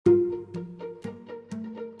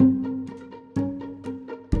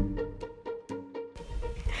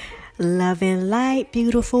Love and light,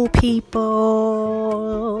 beautiful people.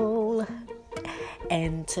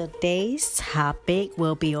 And today's topic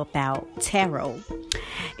will be about tarot.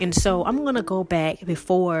 And so I'm going to go back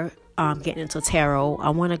before getting into tarot. I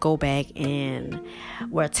want to go back in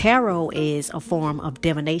where tarot is a form of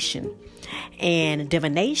divination. And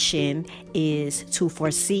divination is to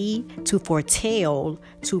foresee, to foretell,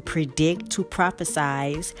 to predict, to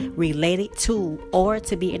prophesize, related to, or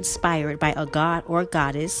to be inspired by a god or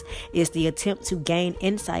goddess, is the attempt to gain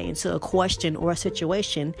insight into a question or a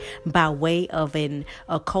situation by way of an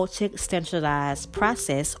occultic standardized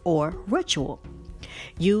process or ritual.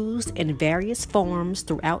 Used in various forms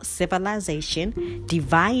throughout civilization,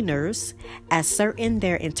 diviners ascertain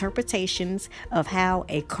their interpretations of how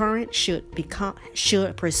a current should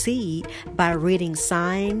proceed by reading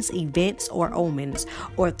signs, events, or omens,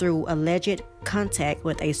 or through alleged contact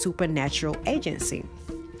with a supernatural agency.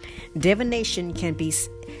 Divination can be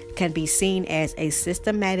seen as a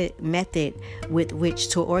systematic method with which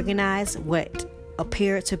to organize what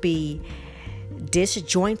appear to be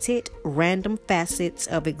disjointed, random facets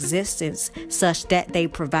of existence such that they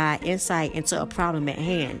provide insight into a problem at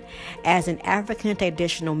hand. As in African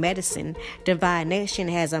traditional medicine, divination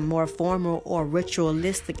has a more formal or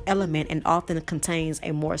ritualistic element and often contains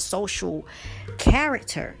a more social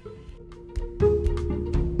character.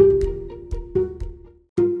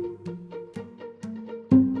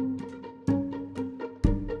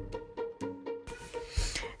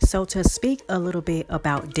 So to speak a little bit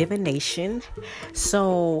about divination,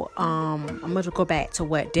 so I'm going to go back to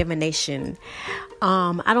what divination,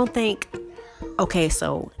 so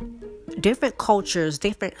different cultures,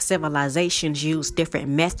 different civilizations use different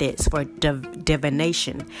methods for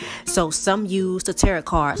divination. So some use the tarot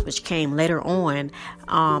cards, which came later on.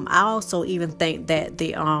 I also even think that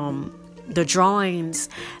the drawings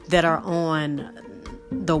that are on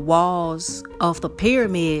the walls of the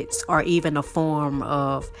pyramids are even a form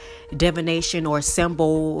of divination or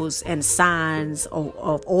symbols and signs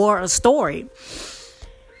or a story.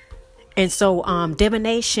 And so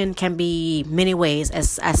divination can be many ways.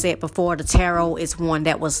 As I said before, the tarot is one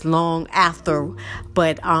that was long after,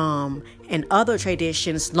 but in other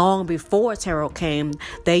traditions, long before tarot came,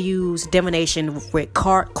 they used divination with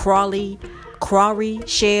cowrie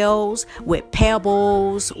shells, with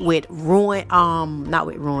pebbles, with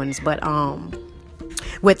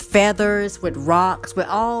with feathers, with rocks, with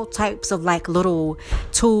all types of like little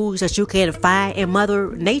tools that you can find in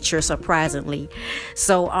Mother Nature, surprisingly.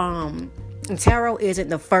 So tarot isn't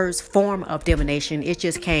the first form of divination, it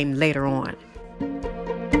just came later on.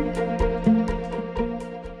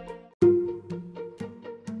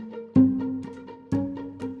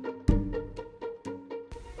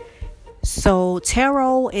 So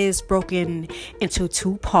tarot is broken into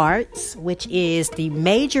two parts, which is the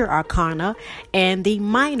major arcana and the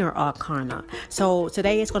minor arcana. So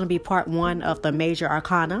today is going to be part one of the major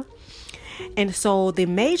arcana. And so the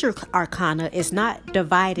major arcana is not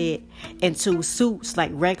divided into suits like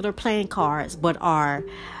regular playing cards, but are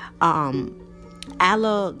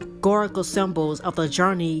allegorical symbols of the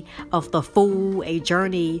journey of the Fool, a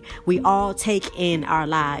journey we all take in our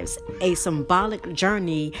lives, a symbolic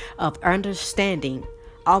journey of understanding.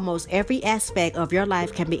 Almost every aspect of your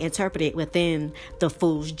life can be interpreted within the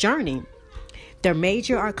Fool's journey. The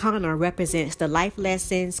major arcana represents the life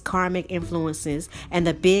lessons, karmic influences, and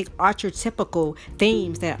the big archetypical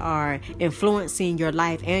themes that are influencing your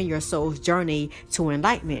life and your soul's journey to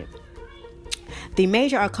enlightenment. The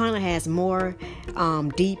major arcana has more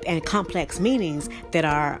deep and complex meanings that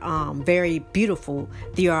are very beautiful.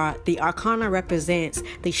 The arcana represents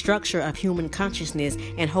the structure of human consciousness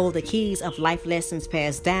and hold the keys of life lessons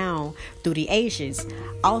passed down through the ages.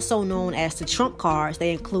 Also known as the trump cards,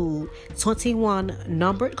 they include 21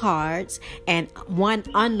 numbered cards and one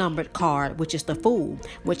unnumbered card, which is the Fool,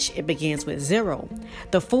 which it begins with 0.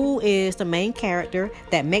 The Fool is the main character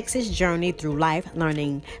that makes his journey through life,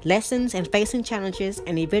 learning lessons and facing challenges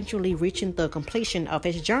and eventually reaching the completion of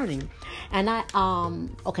his journey. And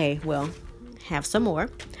have some more.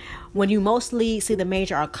 When you mostly see the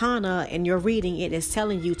major arcana in your reading, it is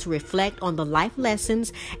telling you to reflect on the life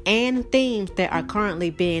lessons and themes that are currently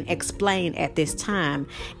being explained at this time.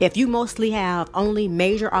 If you mostly have only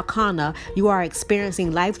major arcana, you are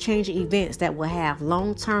experiencing life-changing events that will have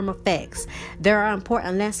long-term effects. There are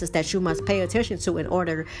important lessons that you must pay attention to in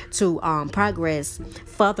order to progress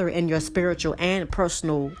further in your spiritual and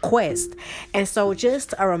personal quest. And so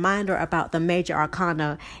just a reminder about the major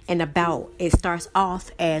arcana and about it starts off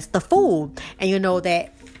as the Fool. And you know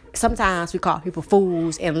that sometimes we call people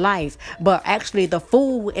fools in life, but actually the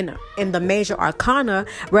fool in the major arcana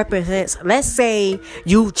represents, let's say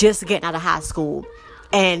you just getting out of high school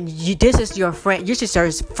and this is your friend, this is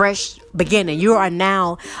your fresh beginning. You are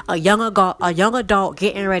now a young adult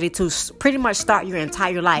getting ready to pretty much start your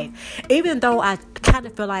entire life. Even though I kind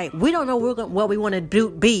of feel like we don't know what we want to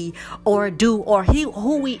be or do, or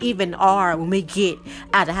who we even are when we get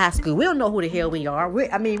out of high school. We don't know who the hell we are.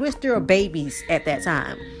 We're still babies at that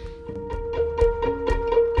time.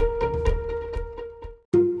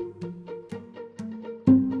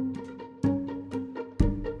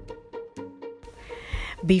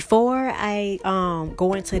 Before I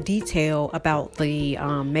go into detail about the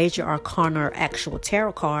major arcana actual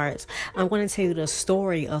tarot cards, I'm going to tell you the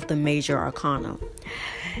story of the major arcana.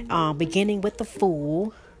 Beginning with the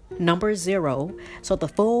Fool, number 0. So the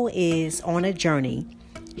Fool is on a journey.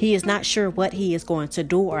 He is not sure what he is going to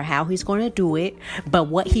do or how he's going to do it, but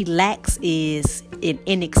what he lacks is an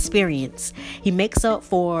inexperience. He makes up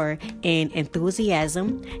for an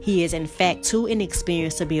enthusiasm. He is in fact too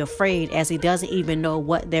inexperienced to be afraid, as he doesn't even know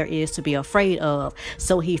what there is to be afraid of.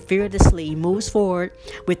 So he fearlessly moves forward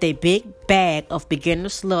with a big bag of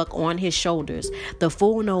beginner's luck on his shoulders. The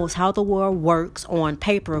Fool knows how the world works on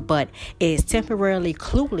paper, but is temporarily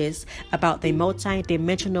clueless about the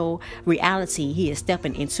multi-dimensional reality he is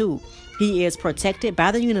stepping into. He is protected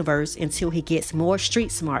by the universe until he gets more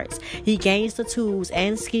street smarts. He gains the tools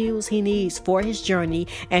and skills he needs for his journey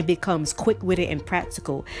and becomes quick-witted and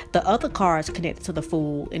practical. The other cards connected to the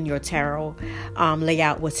Fool in your tarot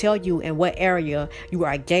layout will tell you in what area you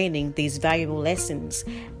are gaining these valuable lessons,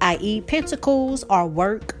 i.e. Pentacles are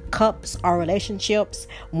work, Cups are relationships,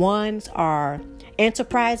 Wands are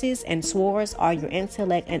enterprises, and Swords are your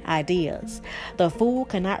intellect and ideas. The Fool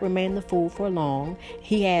cannot remain the Fool for long.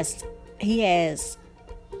 He has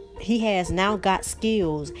now got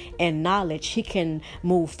skills and knowledge he can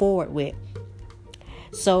move forward with.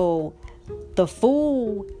 So the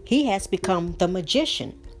Fool, he has become the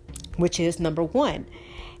Magician, which is number 1.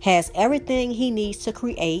 Has everything he needs to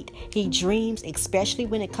create. He dreams, especially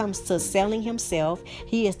when it comes to selling himself.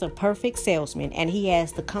 He is the perfect salesman, and he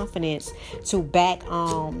has the confidence to back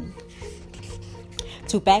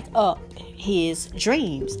up his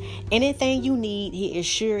dreams. Anything you need, he is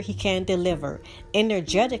sure he can deliver.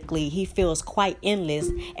 Energetically, he feels quite endless,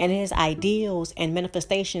 and his ideals and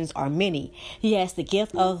manifestations are many. He has the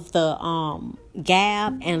gift of the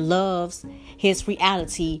gab and loves his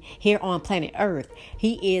reality here on planet Earth.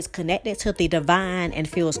 He is connected to the divine and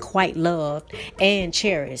feels quite loved and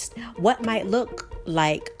cherished. What might look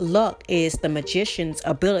like luck is the magician's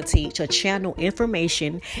ability to channel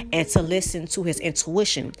information and to listen to his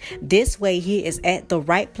intuition. This way, he is at the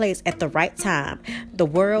right place at the right time. The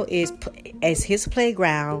world is as his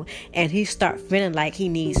playground, and he starts feeling like he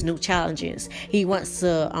needs new challenges. He wants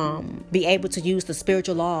to be able to use the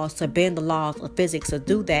spiritual laws to bend the laws of physics. To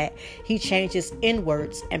do that, he changes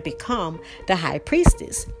inwards and become the High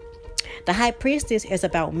Priestess. The High Priestess is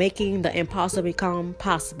about making the impossible become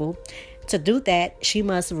possible. To do that, she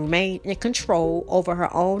must remain in control over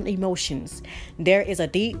her own emotions. There is a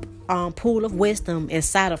deep pool of wisdom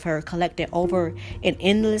inside of her, collected over an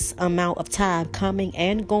endless amount of time, coming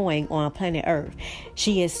and going on planet Earth.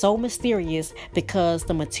 She is so mysterious because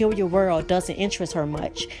the material world doesn't interest her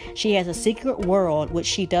much. She has a secret world which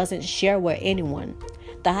she doesn't share with anyone.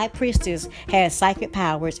 The High Priestess has psychic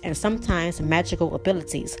powers and sometimes magical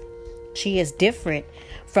abilities. She is different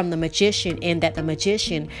from the magician in that the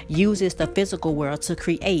magician uses the physical world to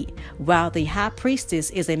create, while the High Priestess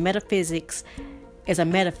is a metaphysician.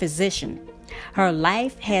 Her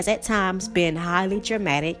life has at times been highly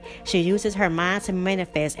dramatic. She uses her mind to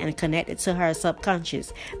manifest and connect it to her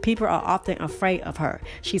subconscious. People are often afraid of her.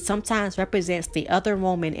 She sometimes represents the other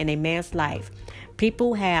woman in a man's life.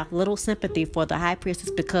 People have little sympathy for the High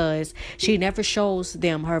Priestess because she never shows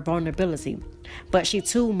them her vulnerability. But she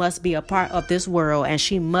too must be a part of this world, and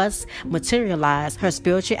she must materialize her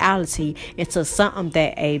spirituality into something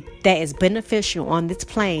that is beneficial on this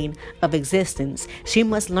plane of existence. She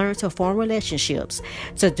must learn to form relationships.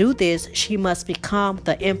 To do this, she must become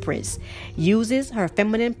the Empress. Uses her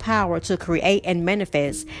feminine power to create and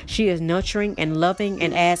manifest. She is nurturing and loving,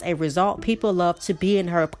 and as a result, people love to be in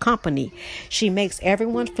her company. She makes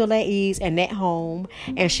everyone feel at ease and at home,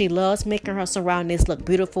 and she loves making her surroundings look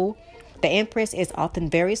beautiful. The Empress is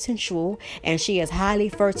often very sensual, and she is highly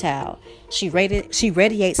fertile. She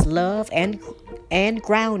radiates love and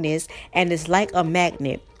groundness, and is like a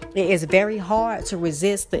magnet. It is very hard to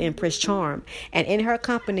resist the Empress charm, and in her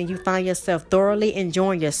company you find yourself thoroughly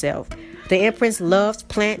enjoying yourself. The Empress loves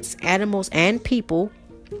plants, animals, and people.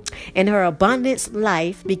 And her abundance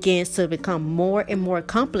life begins to become more and more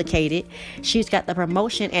complicated. She's got the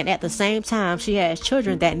promotion, and at the same time, she has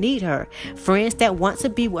children that need her, friends that want to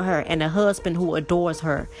be with her, and a husband who adores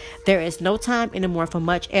her. There is no time anymore for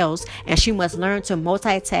much else, and she must learn to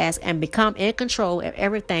multitask and become in control of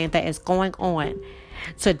everything that is going on.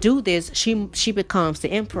 To do this, she becomes the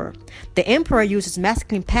emperor. The emperor uses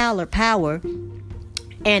masculine power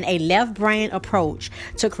and a left brain approach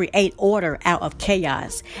to create order out of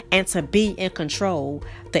chaos and to be in control.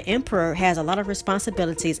 The emperor has a lot of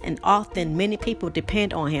responsibilities, and often many people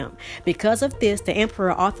depend on him. Because of this, the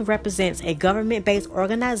emperor often represents a government-based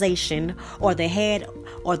organization or the head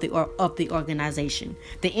of the organization.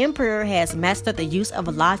 The emperor has mastered the use of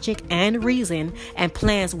logic and reason and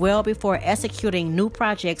plans well before executing new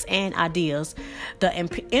projects and ideas. The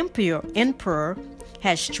emperor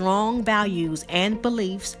has strong values and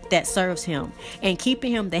beliefs that serves him and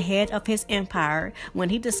keeping him the head of his empire. When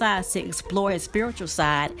he decides to explore his spiritual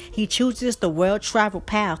side, he chooses the well-traveled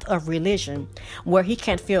path of religion, where he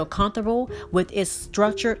can feel comfortable with its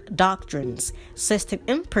structured doctrines. Since the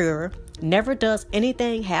emperor never does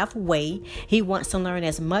anything halfway, he wants to learn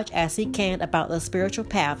as much as he can about the spiritual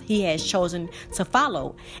path he has chosen to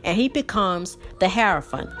follow, and he becomes the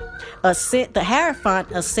Hierophant. The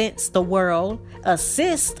Hierophant assists the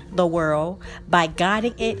world by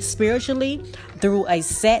guiding it spiritually through a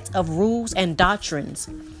set of rules and doctrines.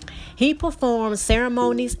 He performs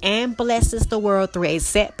ceremonies and blesses the world through a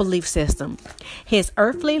set belief system. His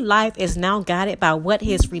earthly life is now guided by what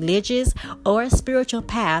his religious or spiritual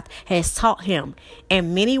path has taught him.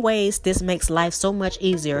 In many ways, this makes life so much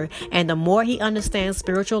easier, and the more he understands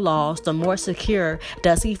spiritual laws, the more secure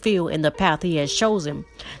does he feel in the path he has chosen.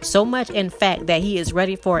 So much, in fact, that he is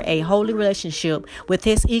ready for a holy relationship with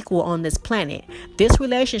his equal on this planet. This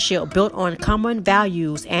relationship built on common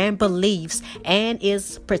values and beliefs and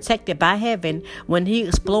is protected by heaven. When he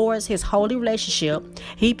explores his holy relationship,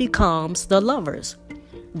 he becomes the lovers.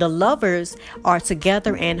 The lovers are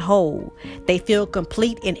together and whole. They feel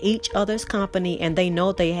complete in each other's company, and they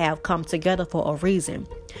know they have come together for a reason.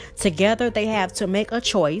 Together they have to make a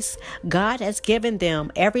choice. God has given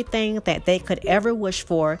them everything that they could ever wish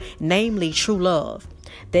for, namely true love.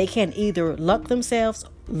 They can either lock themselves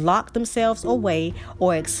away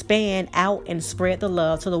or expand out and spread the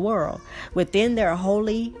love to the world. Within their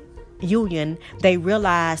holy union, they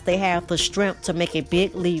realize they have the strength to make a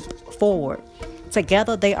big leap forward.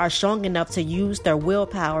 Together, they are strong enough to use their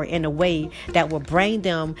willpower in a way that will bring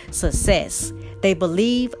them success. They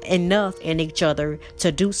believe enough in each other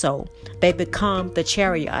to do so. They become the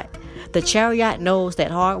chariot. The chariot knows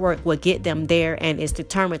that hard work will get them there and is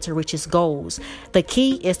determined to reach its goals. The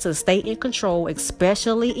key is to stay in control,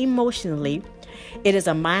 especially emotionally. It is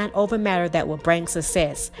a mind over matter that will bring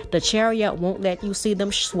success. The chariot won't let you see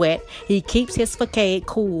them sweat. He keeps his facade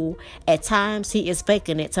cool. At times, he is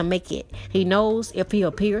faking it to make it. He knows if he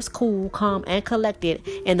appears cool, calm, and collected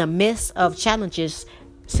in the midst of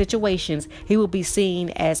situations, he will be seen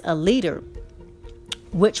as a leader,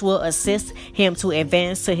 which will assist him to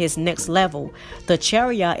advance to his next level. The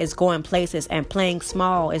chariot is going places, and playing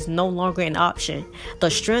small is no longer an option.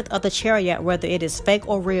 The strength of the chariot, whether it is fake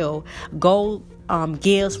or real,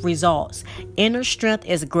 gives results. Inner strength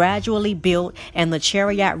is gradually built, and the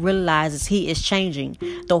chariot realizes he is changing.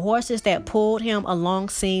 The horses that pulled him along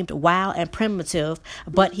seemed wild and primitive,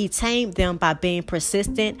 but he tamed them by being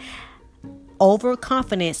persistent.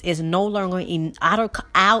 Overconfidence is no longer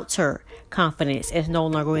outer confidence is no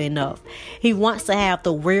longer enough. He wants to have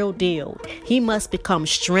the real deal. He must become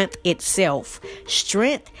strength itself.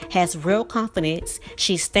 Strength has real confidence.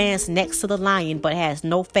 She stands next to the lion but has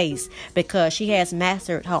no face because she has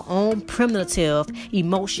mastered her own primitive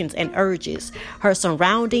emotions and urges. Her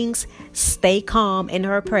surroundings stay calm in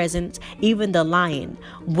her presence, even the lion.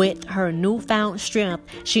 With her newfound strength,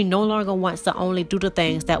 she no longer wants to only do the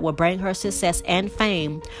things that will bring her success and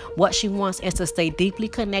fame. What she wants is to stay deeply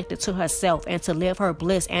connected to herself and to live her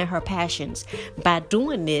bliss and her passions. By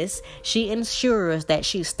doing this, she ensures that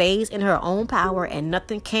she stays in her own power and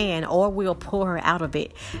nothing can or will pull her out of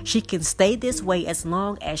it. She can stay this way as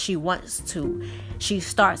long as she wants to. She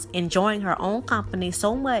starts enjoying her own company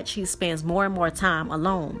so much she spends more and more time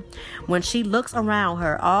alone. When she looks around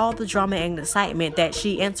her, all the drama and excitement that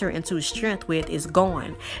she entered into strength with is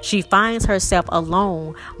gone. She finds herself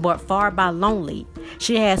alone, but far by lonely.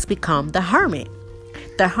 She has become the hermit.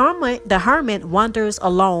 The hermit wanders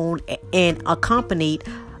alone and accompanied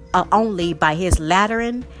only by his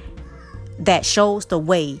lantern that shows the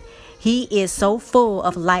way. He is so full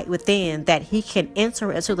of light within that he can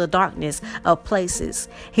enter into the darkness of places.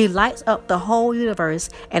 He lights up the whole universe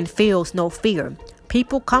and feels no fear.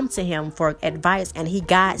 People come to him for advice and he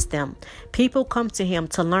guides them. People come to him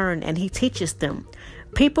to learn and he teaches them.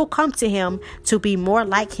 People come to him to be more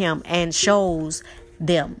like him and shows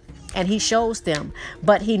them. And he shows them,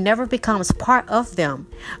 but he never becomes part of them.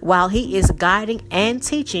 While he is guiding and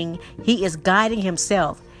teaching, he is guiding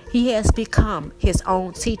himself. He has become his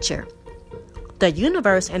own teacher. The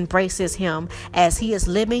universe embraces him as he is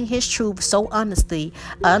living his truth so honestly,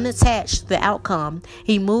 unattached to the outcome.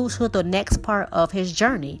 He moves to the next part of his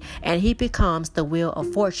journey and he becomes the wheel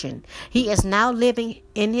of fortune. He is now living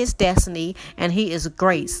in his destiny and he is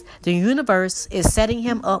grace. The universe is setting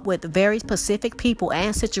him up with very specific people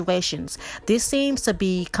and situations. This seems to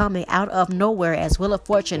be coming out of nowhere as Wheel of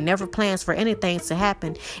Fortune never plans for anything to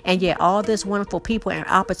happen, and yet all these wonderful people and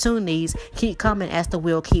opportunities keep coming as the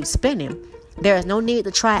wheel keeps spinning. There is no need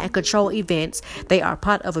to try and control events. They are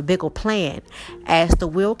part of a bigger plan. As the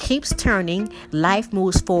wheel keeps turning, life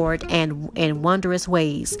moves forward and in wondrous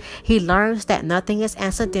ways. He learns that nothing is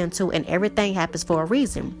accidental and everything happens for a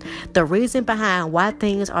reason. The reason behind why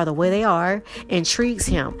things are the way they are intrigues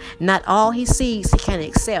him. Not all he sees he can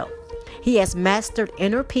accept. He has mastered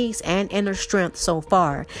inner peace and inner strength so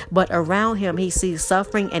far, but around him he sees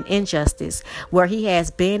suffering and injustice. Where he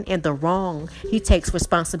has been in the wrong, he takes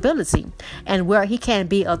responsibility, and where he can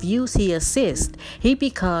be of use, he assists. He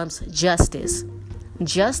becomes justice.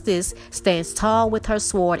 Justice stands tall with her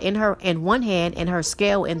sword in one hand and her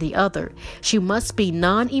scale in the other. She must be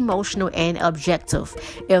non-emotional and objective.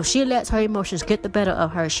 If she lets her emotions get the better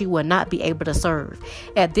of her, she will not be able to serve.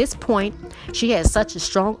 At this point, she has such a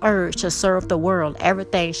strong urge to serve the world.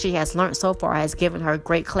 Everything she has learned so far has given her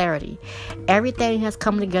great clarity. Everything has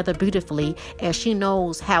come together beautifully, and she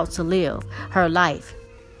knows how to live her life.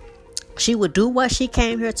 She will do what she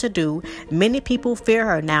came here to do. Many people fear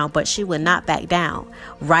her now, but she will not back down.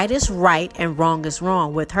 Right is right and wrong is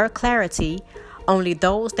wrong. With her clarity, only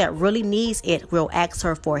those that really needs it will ask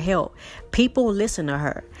her for help. People listen to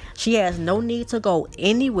her. She has no need to go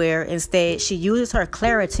anywhere. Instead, she uses her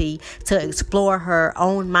clarity to explore her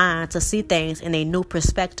own mind to see things in a new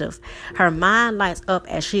perspective. Her mind lights up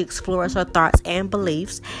as she explores her thoughts and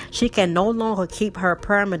beliefs. She can no longer keep her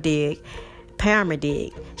pyramid.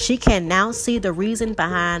 She can now see the reason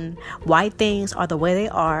behind why things are the way they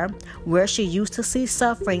are. Where she used to see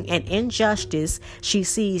suffering and injustice, she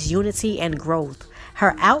sees unity and growth.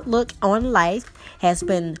 Her outlook on life has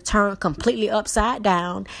been turned completely upside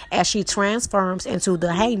down as she transforms into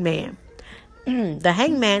the hangman. The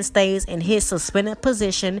hangman stays in his suspended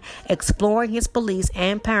position, exploring his beliefs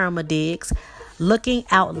and pyramids, looking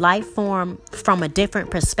out life form from a different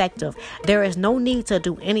perspective. There is no need to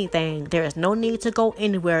do anything. There is no need to go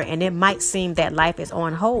anywhere, and it might seem that life is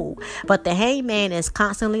on hold. But the hangman is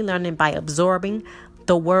constantly learning by absorbing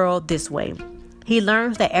the world this way. He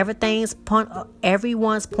learns that everyone's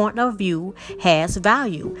point of view has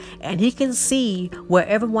value, and he can see where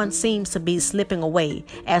everyone seems to be slipping away,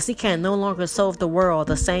 as he can no longer solve the world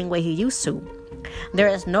the same way he used to. There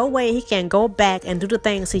is no way he can go back and do the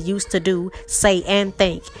things he used to do, say, and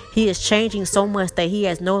think. He is changing so much that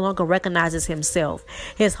he no longer recognizes himself.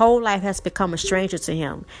 His whole life has become a stranger to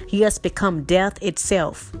him. He has become death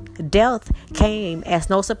itself. Death came as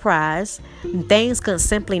no surprise. Things could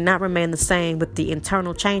simply not remain the same with the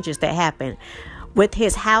internal changes that happen. With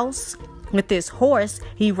his horse,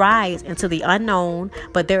 he rides into the unknown,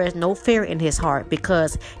 but there is no fear in his heart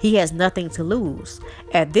because he has nothing to lose.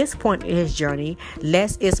 At this point in his journey,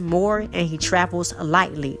 less is more, and he travels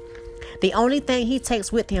lightly. The only thing he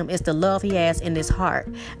takes with him is the love he has in his heart.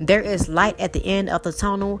 There is light at the end of the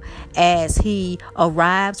tunnel as he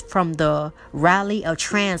arrives from the rally of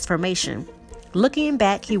transformation. Looking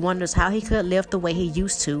back, he wonders how he could live the way he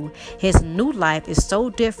used to. His new life is so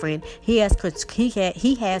different. He has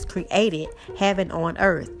created heaven on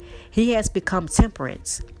earth. He has become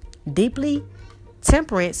temperance.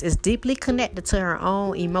 Temperance is deeply connected to her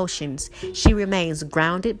own emotions. She remains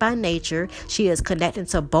grounded by nature. She is connected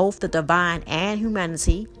to both the divine and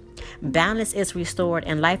humanity. Balance is restored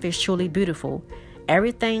and life is truly beautiful.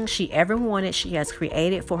 Everything she ever wanted, she has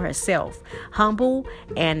created for herself. Humble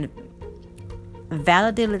and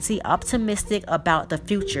validity, optimistic about the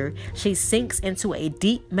future, she sinks into a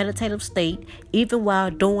deep meditative state even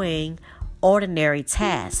while doing ordinary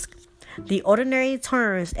tasks. The ordinary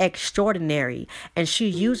turns extraordinary, and she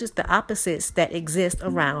uses the opposites that exist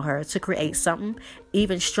around her to create something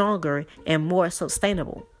even stronger and more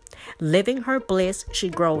sustainable. Living her bliss, she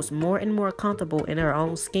grows more and more comfortable in her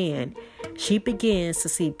own skin. She begins to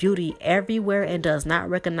see beauty everywhere and does not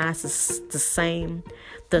recognize the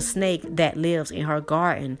snake that lives in her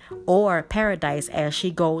garden or paradise as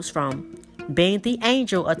she goes from being the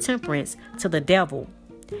angel of temperance to the devil.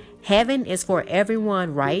 Heaven is for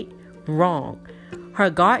everyone, right? Wrong. Her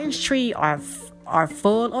garden's trees are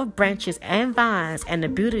full of branches and vines, and the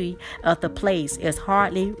beauty of the place is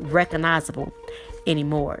hardly recognizable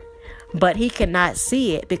anymore. But he cannot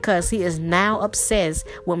see it because he is now obsessed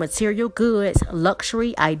with material goods,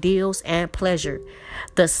 luxury, ideals, and pleasure.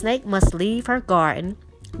 The snake must leave her garden.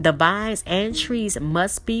 The vines and trees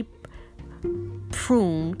must be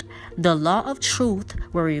pruned. The law of truth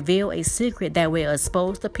will reveal a secret that will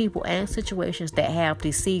expose the people and situations that have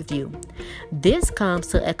deceived you. This comes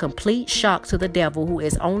to a complete shock to the devil, who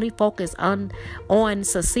is only focused on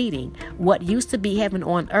succeeding. What used to be heaven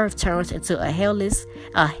on earth turns into a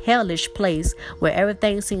hellish place where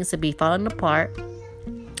everything seems to be falling apart.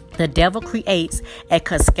 The devil creates a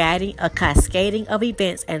cascading of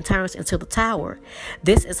events and turns into the tower.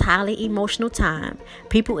 This is highly emotional time.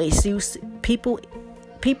 People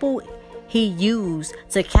he used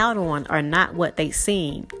to count on are not what they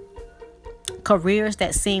seem. Careers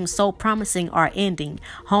that seemed so promising are ending.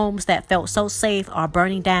 Homes that felt so safe are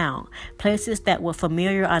burning down. Places that were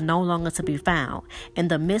familiar are no longer to be found. In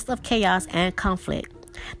the midst of chaos and conflict,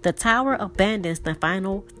 the tower abandons the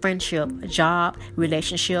final friendship, job,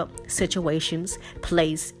 relationship, situations,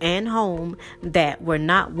 place, and home that were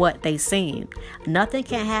not what they seemed. Nothing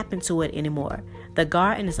can happen to it anymore. The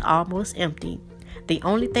garden is almost empty. The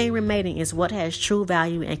only thing remaining is what has true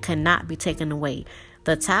value and cannot be taken away.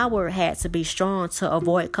 The tower had to be strong to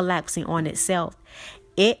avoid collapsing on itself.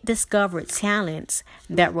 It discovered talents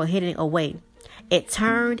that were hidden away. It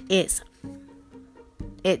turned its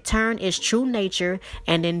true nature,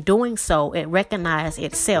 and in doing so, it recognized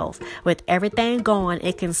itself. With everything gone,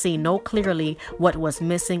 it can see no clearly what was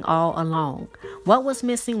missing all along. What was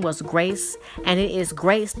missing was grace, and it is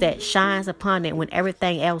grace that shines upon it when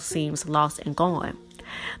everything else seems lost and gone.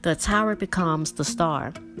 The tower becomes the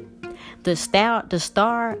star. The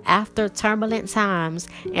star, after turbulent times,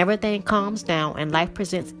 everything calms down and life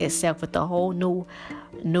presents itself with a whole new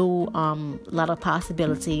lot of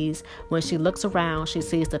possibilities. When she looks around, she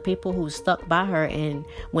sees the people who stuck by her, and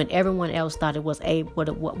when everyone else thought it was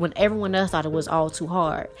all too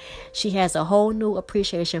hard, she has a whole new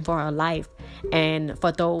appreciation for her life and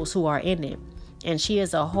for those who are in it. And she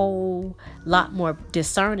is a whole lot more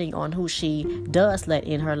discerning on who she does let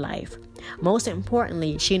in her life. Most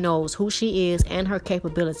importantly, she knows who she is and her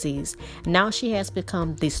capabilities. Now she has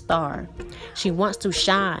become the star. She wants to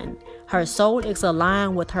shine. Her soul is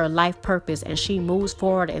aligned with her life purpose, and she moves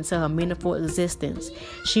forward into her meaningful existence.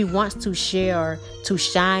 She wants to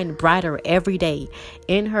shine brighter every day.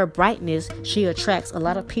 In her brightness, she attracts a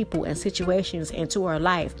lot of people and situations into her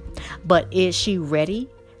life. But is she ready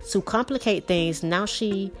to complicate things?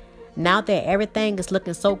 Now that everything is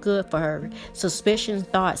looking so good for her, suspicion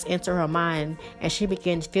thoughts enter her mind, and she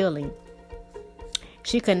begins feeling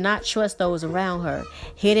she cannot trust those around her.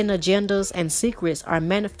 Hidden agendas and secrets are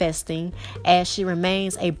manifesting as she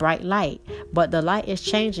remains a bright light, but the light is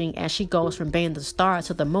changing as she goes from being the star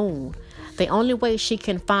to the moon. The only way she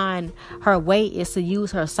can find her way is to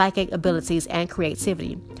use her psychic abilities and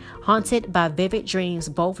creativity. Haunted by vivid dreams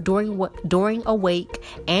both during awake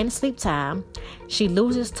and sleep time, she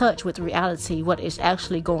loses touch with reality, what is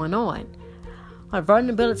actually going on. Her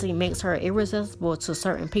vulnerability makes her irresistible to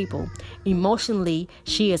certain people. Emotionally,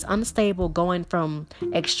 she is unstable, going from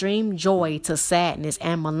extreme joy to sadness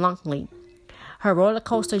and melancholy. Her roller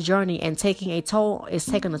coaster journey is taking a toll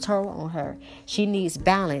on her. She needs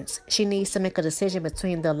balance. She needs to make a decision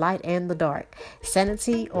between the light and the dark,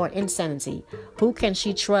 sanity or insanity. Who can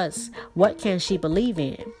she trust? What can she believe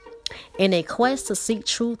in? In a quest to seek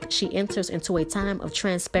truth, she enters into a time of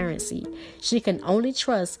transparency. She can only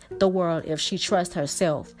trust the world if she trusts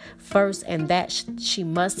herself first, and that she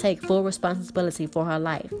must take full responsibility for her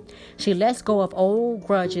life. She lets go of old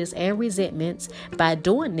grudges and resentments. By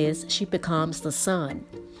doing this, she becomes the sun.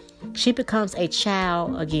 She becomes a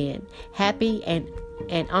child again, happy and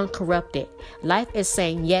uncorrupted. Life is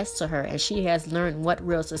saying yes to her, and she has learned what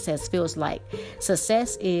real success feels like.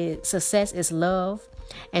 Success is love,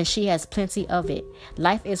 and she has plenty of it.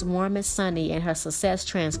 Life is warm and sunny, and her success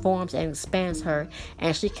transforms and expands her,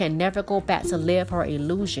 and she can never go back to live her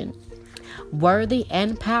illusion. Worthy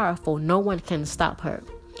and powerful, no one can stop her.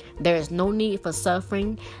 There is no need for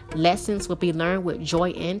suffering. Lessons will be learned with joy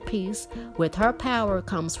and peace. With her power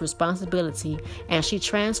comes responsibility, and she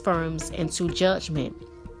transforms into judgment.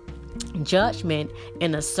 Judgment,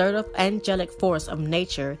 an assertive angelic force of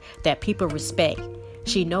nature that people respect.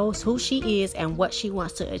 She knows who she is and what she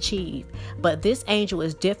wants to achieve. But this angel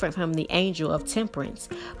is different from the angel of temperance.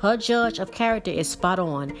 Her judge of character is spot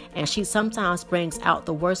on, and she sometimes brings out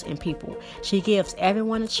the worst in people. She gives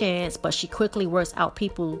everyone a chance, but she quickly works out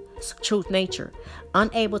people's true nature.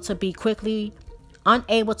 Unable to be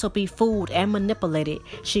fooled and manipulated,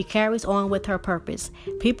 she carries on with her purpose.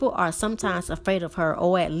 People are sometimes afraid of her,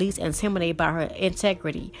 or at least intimidated by her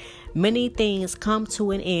integrity. Many things come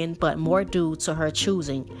to an end, but more do to her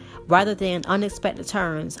choosing, rather than unexpected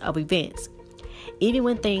turns of events. Even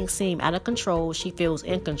when things seem out of control, she feels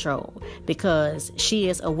in control because she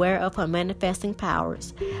is aware of her manifesting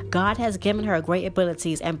powers. God has given her great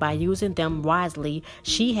abilities, and by using them wisely,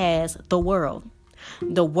 she has the world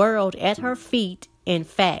at her feet. In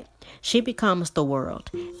fact, she becomes the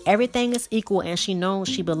world. Everything is equal, and she knows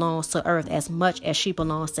she belongs to earth as much as she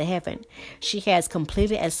belongs to heaven. She has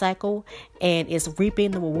completed a cycle and is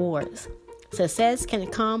reaping the rewards. Success can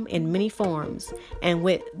come in many forms, and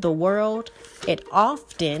with the world, it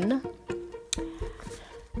often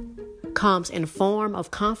comes in form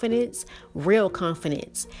of confidence, real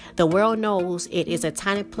confidence. The world knows it is a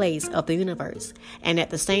tiny place of the universe, and at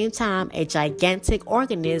the same time a gigantic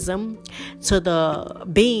organism to the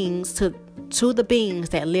beings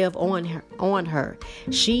that live on her.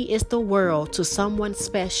 She is the world to someone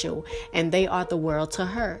special, and they are the world to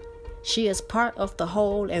her. She is part of the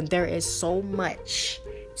whole, and there is so much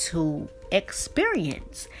to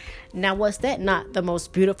experience. Now, was that not the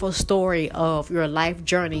most beautiful story of your life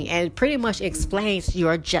journey? And it pretty much explains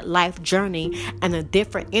your life journey and the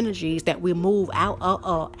different energies that we move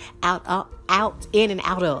out, in and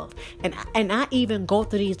out of. And I even go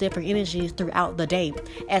through these different energies throughout the day.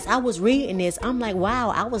 As I was reading this, I'm like, wow,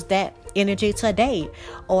 I was that energy today,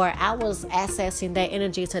 or I was accessing that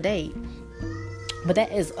energy today. But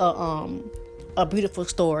that is a beautiful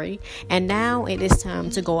story. And now it is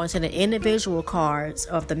time to go into the individual cards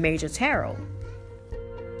of the Major Tarot.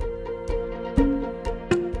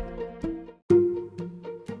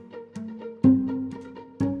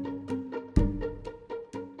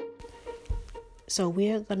 So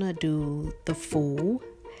we're gonna do the Fool.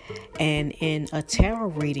 And in a tarot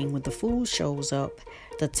reading, when the Fool shows up,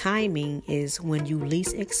 the timing is when you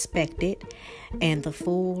least expect it, and the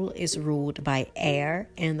Fool is ruled by air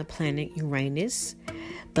and the planet Uranus.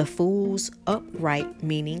 The Fool's upright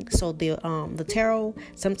meaning, so the tarot,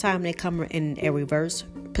 sometimes they come in a reverse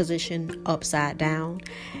position, upside down,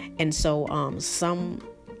 and so some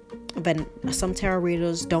tarot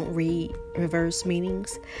readers don't read reverse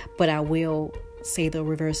meanings, but I will say the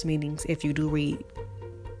reverse meanings if you do read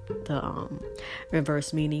the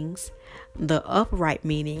reverse meanings. The upright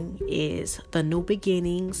meaning is the new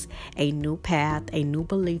beginnings, a new path, a new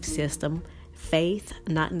belief system, faith,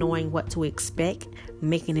 not knowing what to expect,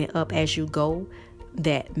 making it up as you go,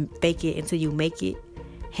 that fake it until you make it,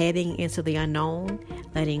 heading into the unknown,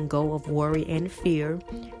 letting go of worry and fear,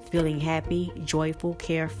 feeling happy, joyful,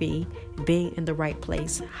 carefree, being in the right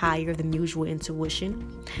place, higher than usual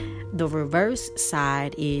intuition. The reverse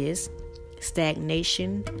side is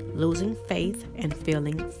stagnation, losing faith, and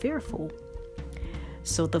feeling fearful.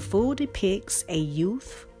 So the Fool depicts a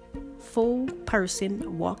youthful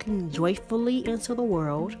person walking joyfully into the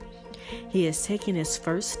world. He is taking his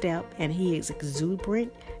first step, and he is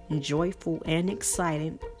exuberant, joyful, and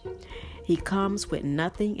excited. He comes with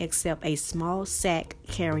nothing except a small sack,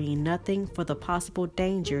 carrying nothing for the possible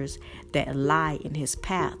dangers that lie in his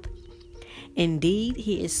path. Indeed,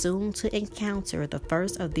 he is soon to encounter the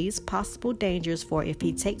first of these possible dangers, for if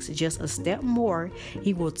he takes just a step more,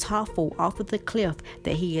 he will topple off of the cliff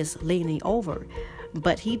that he is leaning over.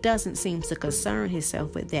 But he doesn't seem to concern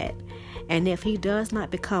himself with that. And if he does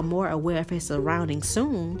not become more aware of his surroundings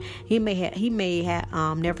soon, he may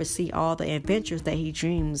never see all the adventures that he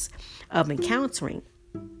dreams of encountering.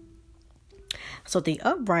 So the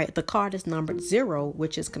upright, the card is numbered 0,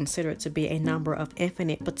 which is considered to be a number of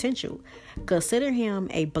infinite potential. Consider him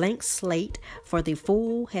a blank slate, for the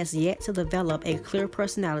Fool has yet to develop a clear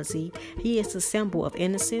personality. He is the symbol of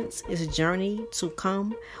innocence. His journey to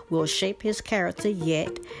come will shape his character,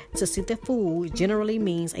 yet to see the Fool generally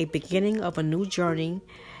means a beginning of a new journey,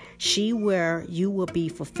 where you will be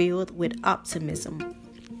fulfilled with optimism.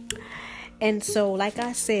 And so, like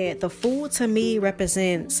I said, the Fool to me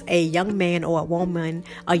represents a young man or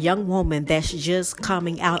a young woman that's just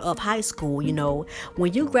coming out of high school. You know,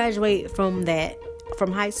 when you graduate from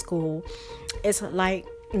high school, it's like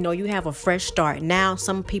you have a fresh start. Now,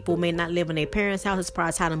 some people may not live in their parents' house. It's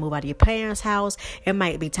probably time to move out of your parents' house. It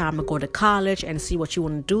might be time to go to college and see what you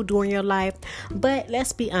want to do during your life. But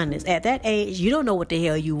let's be honest, at that age, you don't know what the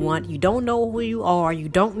hell you want. You don't know who you are. You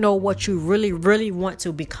don't know what you really, really want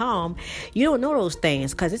to become. You don't know those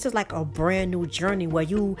things, because this is like a brand new journey where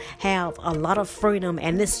you have a lot of freedom,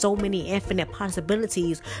 and there's so many infinite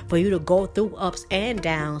possibilities for you to go through ups and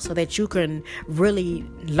downs, so that you can really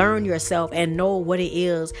learn yourself and know what it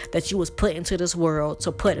is that you was put into this world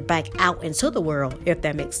to put back out into the world, if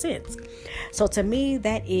that makes sense. So to me,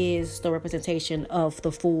 that is the representation of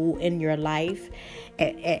the Fool in your life,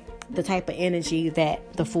 at the type of energy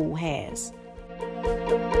that the Fool has.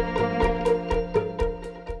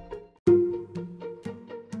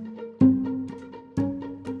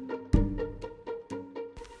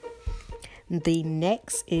 The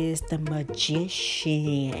next is the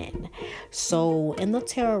Magician. So in the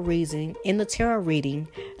tarot reading,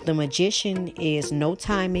 the Magician is no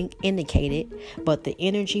timing indicated, but the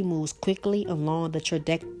energy moves quickly along the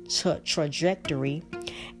trajectory,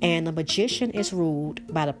 and the Magician is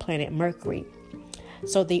ruled by the planet Mercury.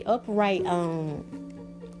 So the upright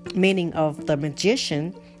meaning of the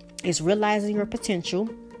Magician is realizing your potential,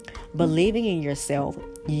 believing in yourself,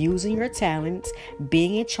 using your talents,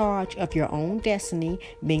 being in charge of your own destiny,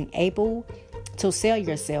 being able to sell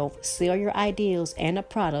yourself, sell your ideals and a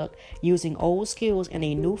product, using old skills in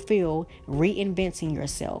a new field, reinventing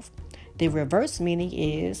yourself. The reverse meaning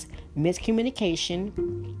is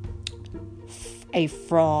miscommunication, a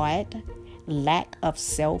fraud, lack of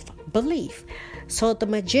self-belief. So the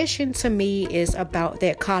Magician to me is about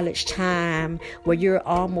that college time where you're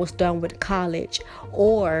almost done with college,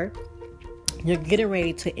 or you're getting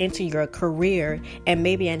ready to enter your career, and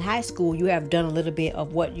maybe in high school you have done a little bit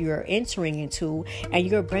of what you're entering into, and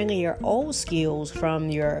you're bringing your old skills from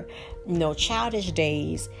your childish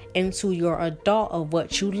days into your adult of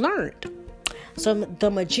what you learned. So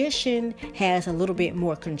the Magician has a little bit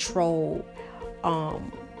more control,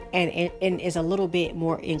 and is a little bit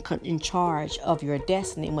more in charge of your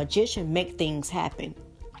destiny. Magician make things happen.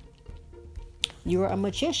 You're a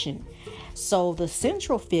magician. So the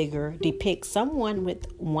central figure depicts someone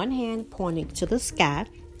with one hand pointing to the sky,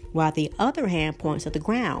 while the other hand points to the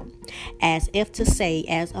ground, as if to say,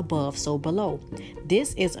 as above, so below.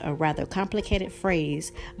 This is a rather complicated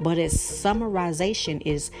phrase, but its summarization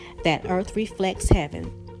is that earth reflects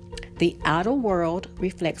heaven. The outer world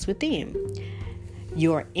reflects within.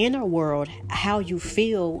 Your inner world, how you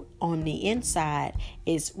feel on the inside,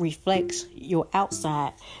 reflects your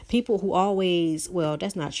outside. People who always, well,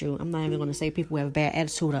 that's not true. I'm not even going to say people who have a bad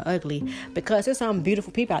attitude are ugly, because there's some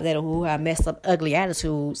beautiful people out there who have messed up ugly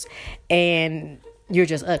attitudes, and you're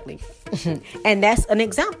just ugly. And that's an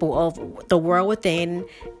example of the world within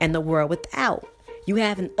and the world without. You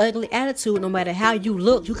have an ugly attitude, no matter how you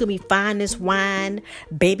look. You can be fine as wine,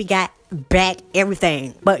 baby got back,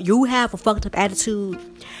 everything. But you have a fucked up attitude,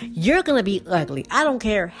 you're going to be ugly. I don't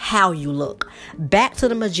care how you look. Back to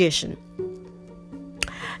the Magician.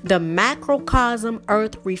 The macrocosm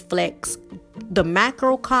earth reflects. The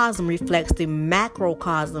macrocosm reflects the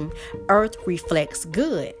macrocosm. Earth reflects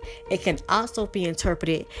good. It can also be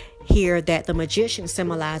interpreted here that the Magician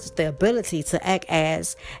symbolizes the ability to act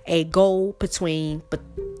as a go-between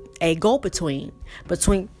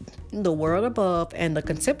between the world above and the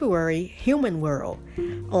contemporary human world.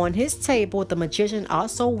 On his table, the Magician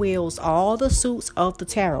also wields all the suits of the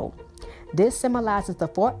tarot. This symbolizes the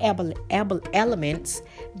four elements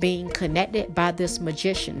being connected by this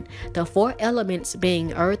Magician. The four elements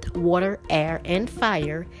being earth, water, air, and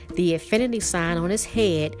fire. The infinity sign on his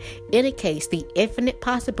head indicates the infinite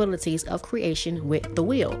possibilities of creation with the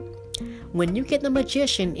wheel. When you get the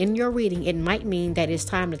Magician in your reading, it might mean that it's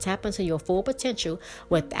time to tap into your full potential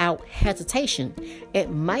without hesitation. It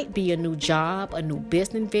might be a new job, a new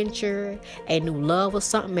business venture, a new love, or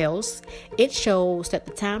something else. It shows that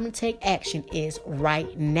the time to take action is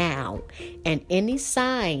right now. And any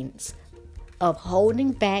signs of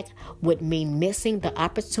holding back would mean missing the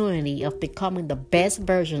opportunity of becoming the best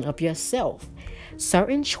version of yourself.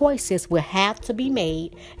 Certain choices will have to be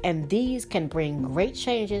made, and these can bring great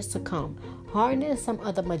changes to come. Harness some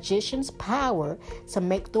of the Magician's power to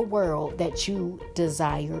make the world that you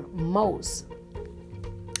desire most.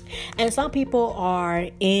 And some people are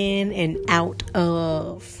in and out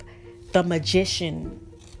of the Magician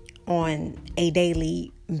on a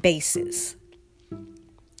daily basis.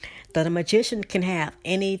 The Magician can have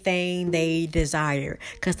anything they desire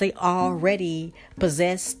because they already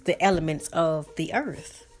possess the elements of the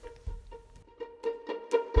earth.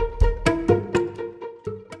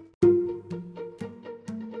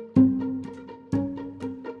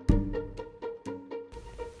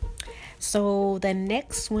 So the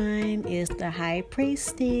next one is the High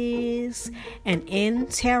Priestess. And in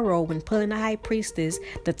tarot, when pulling the High Priestess,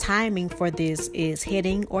 the timing for this is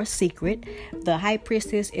hidden or secret. The High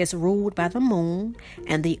Priestess is ruled by the moon,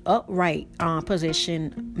 and the upright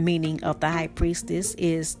position meaning of the High Priestess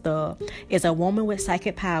is a woman with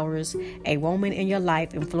psychic powers, a woman in your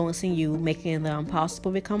life influencing you, making the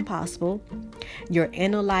impossible become possible. Your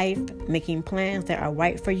inner life, making plans that are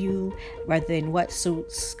right for you rather than what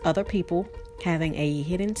suits other people, having a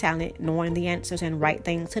hidden talent, knowing the answers and right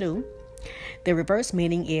things to do. The reverse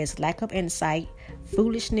meaning is lack of insight,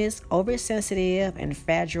 foolishness, oversensitive, and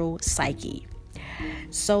fragile psyche.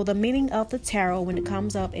 So the meaning of the tarot, when it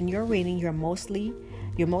comes up in your reading, you're most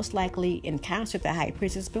likely encountered the High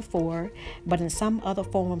Priestess before, but in some other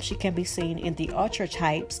form she can be seen in the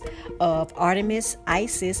archetypes of Artemis,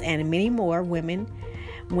 Isis, and many more women.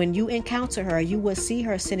 When you encounter her, you will see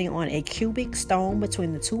her sitting on a cubic stone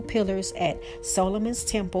between the two pillars at Solomon's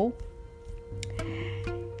temple.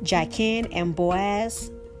 Jachin and Boaz.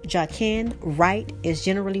 Jachin, right, is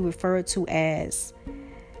generally referred to as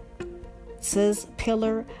S's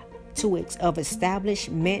pillar of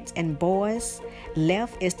establishment, and Boaz,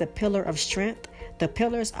 left, is the pillar of strength. The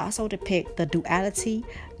pillars also depict the duality,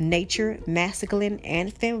 nature, masculine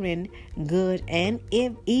and feminine, good and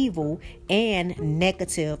evil, and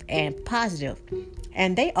negative and positive.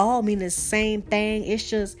 And they all mean the same thing. It's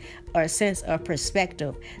just a sense of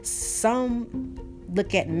perspective. Some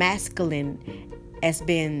look at masculine as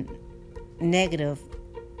being negative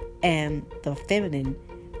and the feminine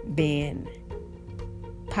being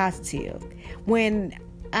positive. When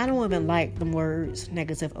I don't even like the words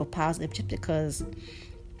negative or positive, just because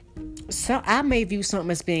I may view something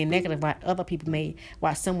as being negative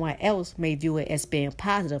while someone else may view it as being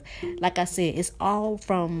positive. Like I said, it's all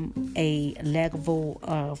from a level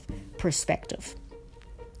of perspective.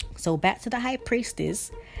 So back to the High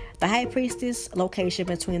Priestess. The High Priestess location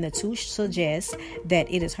between the two suggests that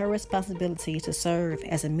it is her responsibility to serve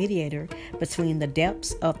as a mediator between the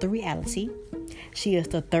depths of the reality. She is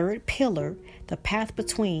the third pillar, the path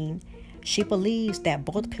between. She believes that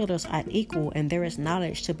both pillars are equal and there is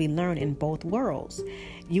knowledge to be learned in both worlds.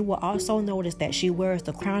 You will also notice that she wears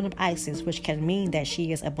the crown of Isis, which can mean that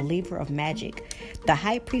she is a believer of magic. The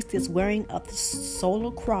High Priestess wearing of the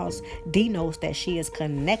solar cross denotes that she is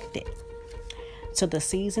connected to the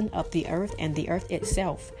season of the earth and the earth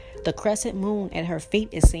itself. The crescent moon at her feet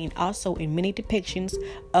is seen also in many depictions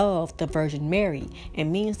of the Virgin Mary,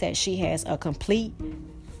 and means that she has a complete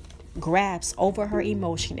grasp over her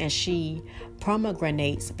emotion as she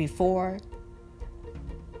pomegranates before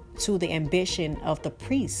to the ambition of the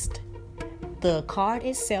priest. The card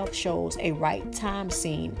itself shows a right time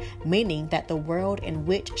scene, meaning that the world in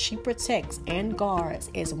which she protects and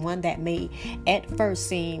guards is one that may at first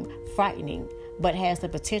seem frightening, but has the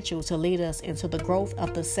potential to lead us into the growth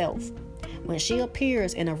of the self. When she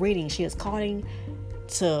appears in a reading, she is calling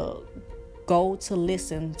to go to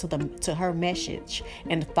listen to her message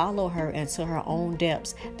and follow her into her own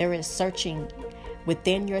depths. There is searching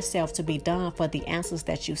within yourself to be done for the answers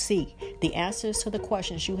that you seek. The answers to the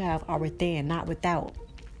questions you have are within, not without.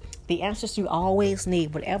 The answers you always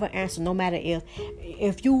need, whatever answer, no matter if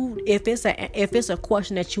it's a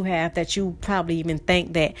question that you have that you probably even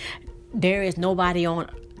think that there is nobody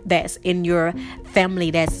that's in your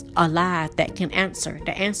family that's alive that can answer.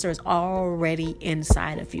 The answer is already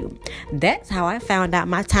inside of you. That's how I found out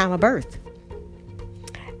my time of birth.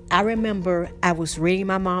 I remember I was reading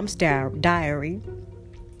my mom's diary,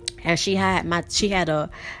 and she had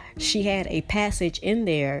a passage in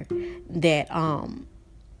there that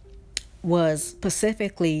was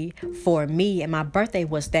specifically for me, and my birthday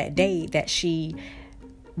was that day that she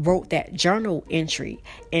wrote that journal entry.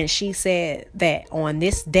 And she said that on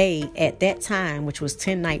this day at that time, which was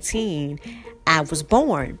 10/19, I was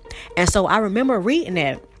born. And so I remember reading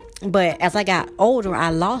that, but as I got older,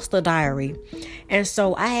 I lost the diary, and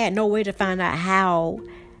so I had no way to find out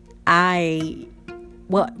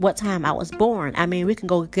what time I was born. I mean, we can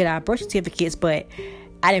go get our birth certificates, but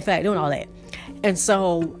I didn't feel like doing all that. And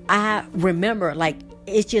so I remember, like,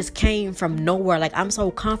 it just came from nowhere. Like, I'm so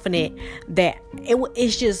confident that it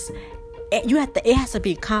has to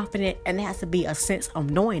be confident, and it has to be a sense of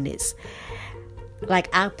knowingness. Like,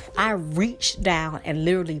 I reached down and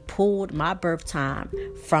literally pulled my birth time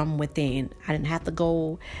from within. I didn't have to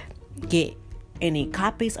go get any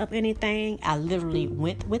copies of anything. I literally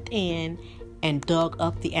went within and dug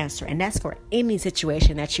up the answer. And that's for any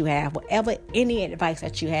situation that you have, any advice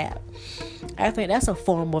that you have. I think that's a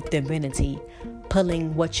form of divinity,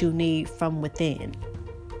 pulling what you need from within.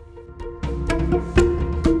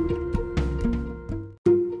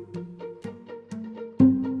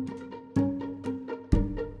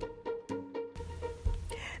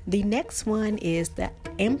 The next one is the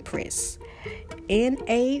Empress. In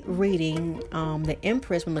a reading, the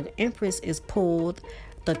Empress, when the Empress is pulled,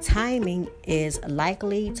 the timing is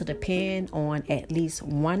likely to depend on at least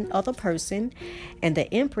one other person, and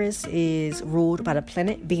the Empress is ruled by the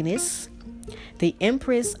planet Venus. The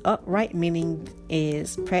Empress upright meaning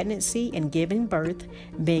is pregnancy and giving birth,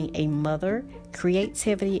 being a mother,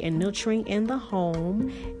 creativity and nurturing in the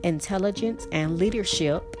home, intelligence and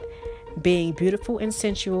leadership, being beautiful and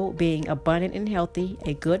sensual, being abundant and healthy,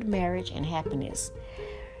 a good marriage and happiness.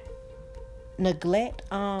 Neglect,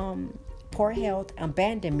 poor health,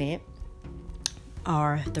 abandonment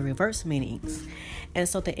are the reverse meanings. And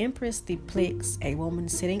so the Empress depicts a woman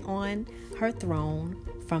sitting on her throne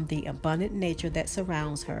from the abundant nature that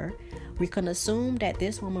surrounds her. We can assume that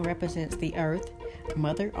this woman represents the earth,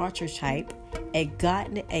 mother archetype, a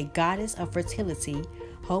goddess of fertility.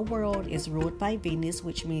 Her world is ruled by Venus,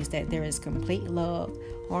 which means that there is complete love,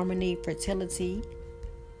 harmony, fertility,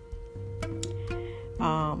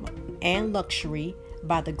 and luxury.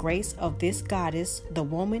 By the grace of this goddess, the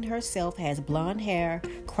woman herself has blonde hair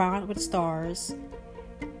crowned with stars,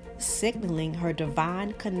 signaling her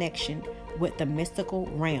divine connection with the mystical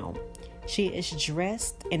realm. She is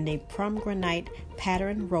dressed in a pomegranate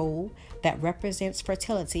pattern robe that represents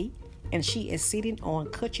fertility, and she is seated on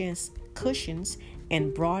cushions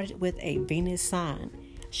embroidered with a Venus sign.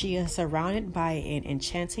 She is surrounded by an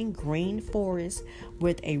enchanting green forest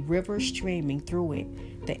with a river streaming through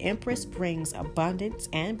it. The Empress brings abundance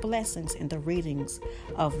and blessings in the readings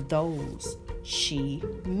of those she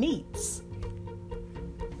meets.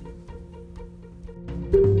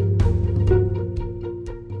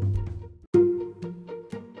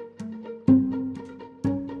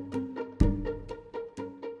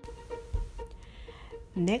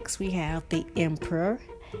 Next, we have the Emperor,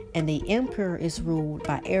 and the Emperor is ruled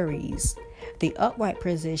by Aries. The upright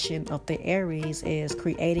position of the Aries is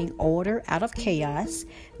creating order out of chaos,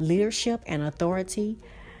 leadership and authority,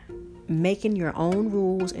 making your own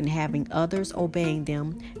rules and having others obeying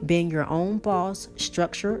them, being your own boss,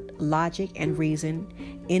 structure, logic and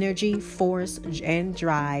reason, energy, force and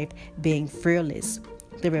drive, being fearless.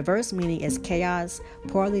 The reverse meaning is chaos,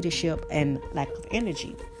 poor leadership, and lack of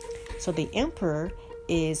energy. So the Emperor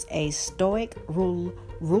is a stoic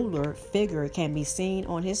ruler figure, can be seen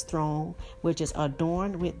on his throne, which is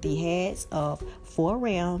adorned with the heads of 4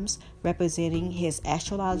 rams representing his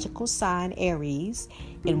astrological sign Aries.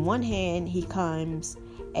 In one hand he comes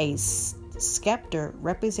a scepter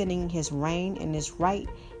representing his reign and his right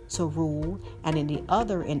to rule, and in the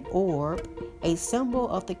other an orb, a symbol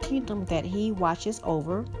of the kingdom that he watches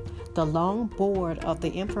over. The long board of the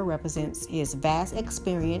Emperor represents his vast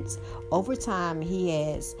experience. Over time, he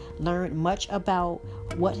has learned much about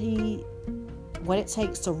what it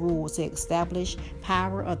takes to rule, to establish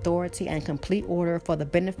power, authority, and complete order for the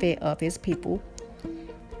benefit of his people.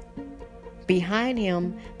 Behind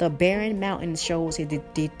him, the barren mountain shows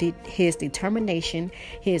his determination,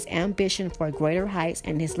 his ambition for greater heights,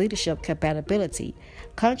 and his leadership capability.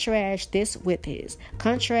 Contrast this with his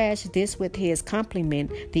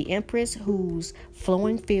complement, the Empress, whose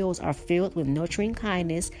flowing fields are filled with nurturing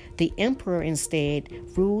kindness. The Emperor instead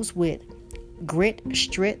rules with grit,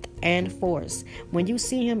 strength, and force. When you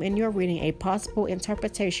see him in your reading, a possible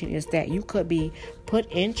interpretation is that you could be put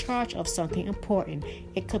in charge of something important.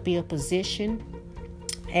 It could be a position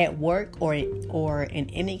at work or in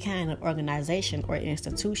any kind of organization or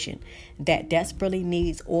institution that desperately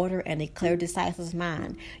needs order and a clear, decisive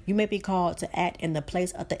mind. You may be called to act in the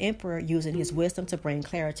place of the Emperor, using his wisdom to bring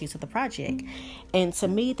clarity to the project. And to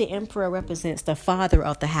me, the Emperor represents the father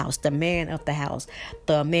of the house, the man of the house,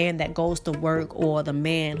 the man that goes to work, or the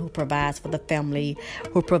man who provides for the family,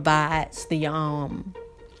 who provides the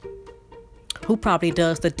who probably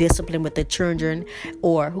does the discipline with the children,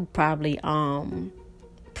 or who probably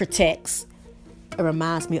protects. It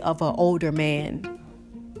reminds me of an older man.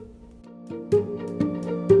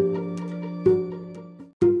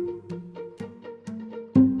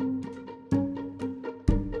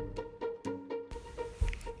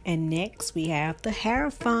 And next we have the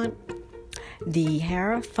Hierophant. The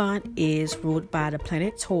Hierophant is ruled by the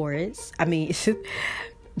planet Taurus.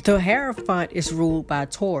 The Hierophant is ruled by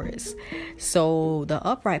Taurus. So the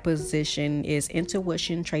upright position is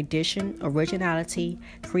intuition, tradition, originality,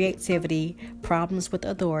 creativity, problems with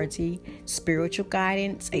authority, spiritual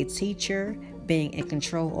guidance, a teacher, being in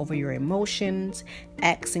control over your emotions,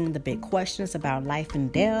 asking the big questions about life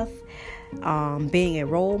and death, being a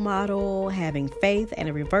role model, having faith. And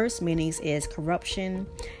the reverse meanings is corruption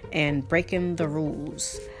and breaking the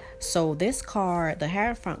rules. So this card, the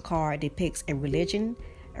Hierophant card, depicts a religion,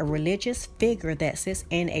 a religious figure that sits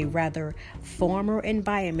in a rather formal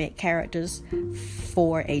environment characters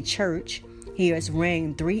for a church. He is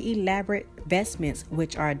wearing 3 elaborate vestments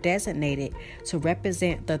which are designated to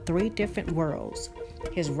represent the 3 different worlds.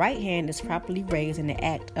 His right hand is properly raised in the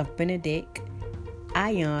act of Benedict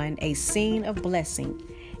Ion, a scene of blessing.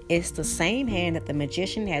 It's the same hand that the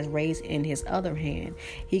magician has raised in his other hand.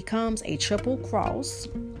 He comes a triple cross,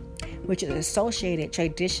 which is associated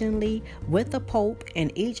traditionally with the Pope,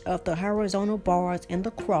 and each of the horizontal bars in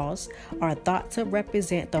the cross are thought to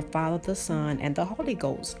represent the Father, the Son, and the Holy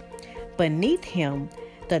Ghost. Beneath him,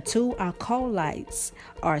 the 2 acolytes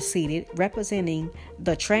are seated, representing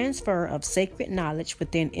the transfer of sacred knowledge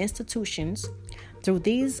within institutions. Through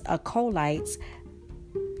these acolytes,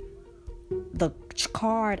 the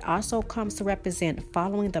card also comes to represent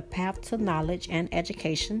following the path to knowledge and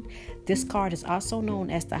education. This card is also known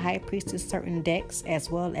as the High Priestess certain decks,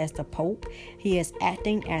 as well as the Pope. He is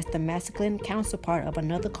acting as the masculine counterpart of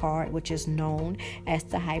another card, which is known as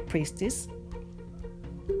the High Priestess.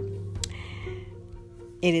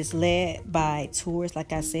 It is led by Taurus,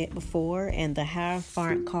 like I said before, and the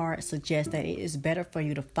Hierophant card suggests that it is better for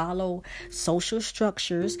you to follow social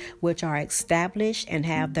structures which are established and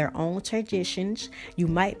have their own traditions. You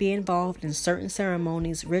might be involved in certain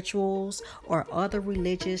ceremonies, rituals, or other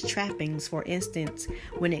religious trappings. For instance,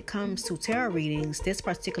 when it comes to tarot readings, this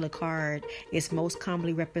particular card is most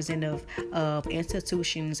commonly representative of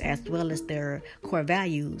institutions as well as their core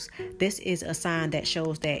values. This is a sign that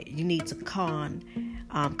shows that you need to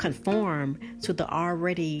conform to the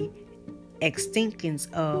already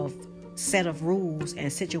extinctions of set of rules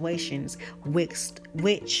and situations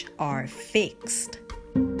which are fixed.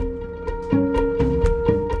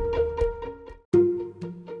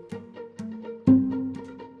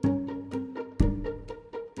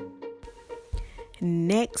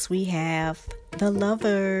 Next, we have the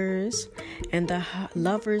Lovers, and the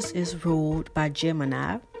Lovers is ruled by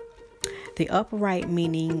Gemini. The upright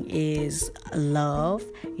meaning is love,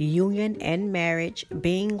 union, and marriage,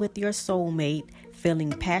 being with your soulmate,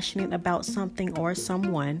 feeling passionate about something or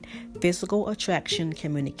someone, physical attraction,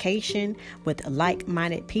 communication with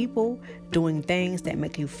like-minded people, doing things that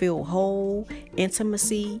make you feel whole,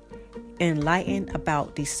 intimacy, enlightened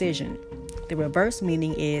about decision. The reverse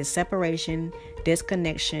meaning is separation,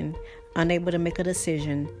 disconnection, unable to make a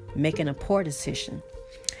decision, making a poor decision.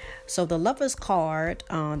 So the Lover's card,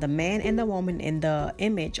 the man and the woman in the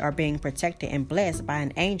image are being protected and blessed by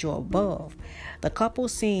an angel above. The couple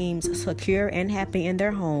seems secure and happy in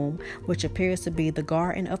their home, which appears to be the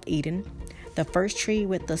Garden of Eden. The first tree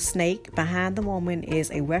with the snake behind the woman is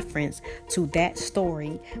a reference to that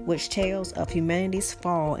story, which tells of humanity's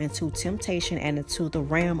fall into temptation and into the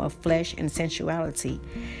realm of flesh and sensuality.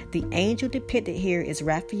 The angel depicted here is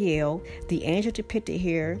Raphael.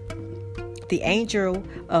 The angel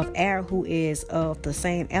of air, who is of the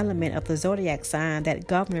same element of the zodiac sign that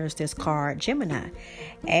governs this card, Gemini.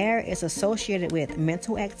 Air is associated with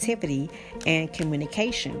mental activity and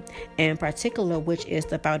communication, in particular, which is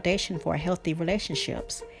the foundation for healthy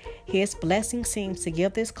relationships. His blessing seems to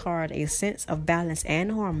give this card a sense of balance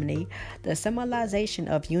and harmony, the symbolization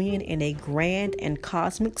of union in a grand and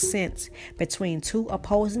cosmic sense between 2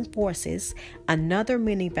 opposing forces. Another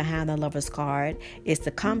meaning behind the Lover's card is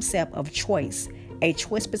the concept of choice, a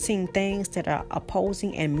choice between things that are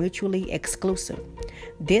opposing and mutually exclusive.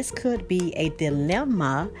 This could be a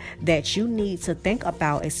dilemma that you need to think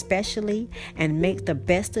about, especially, and make the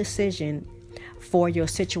best decision for your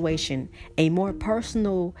situation. A more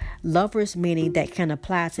personal Lover's meaning that can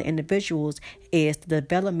apply to individuals is the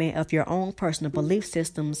development of your own personal belief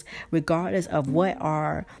systems, regardless of what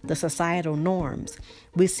are the societal norms.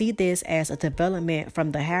 We see this as a development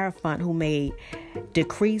from the Hierophant, who made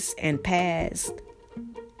decrees and pass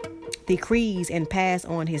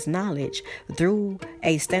on his knowledge through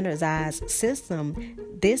a standardized system.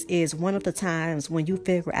 This is one of the times when you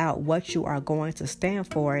figure out what you are going to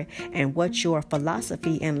stand for and what your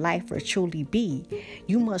philosophy in life will truly be.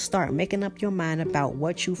 You must start making up your mind about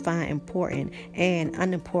what you find important and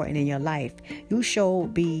unimportant in your life. You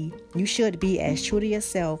should be as true to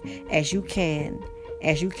yourself as you can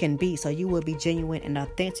be, so you will be genuine and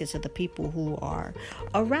authentic to the people who are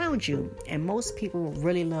around you. And most people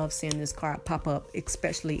really love seeing this card pop up,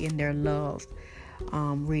 especially in their love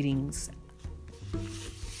readings.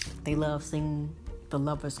 They love seeing the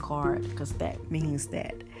Lover's card because that means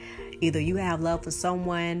that either you have love for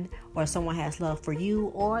someone, or someone has love for you,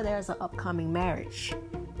 or there's an upcoming marriage.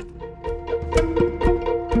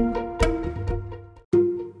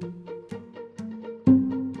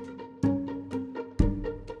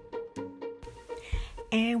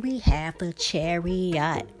 And we have the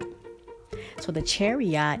Chariot. So the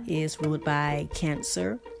Chariot is ruled by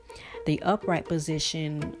Cancer. The upright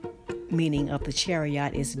position meaning of the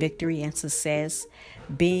Chariot is victory and success,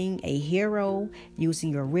 being a hero, using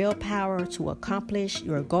your willpower to accomplish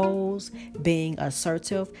your goals, being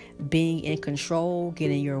assertive, being in control,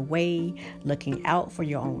 getting your way, looking out for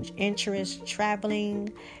your own interests,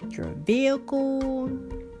 traveling, your vehicle.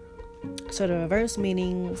 So the reverse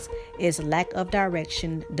meanings is lack of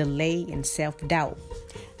direction, delay, and self-doubt.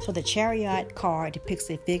 So the Chariot card depicts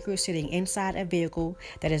a figure sitting inside a vehicle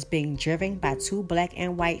that is being driven by two black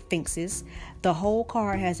and white sphinxes. The whole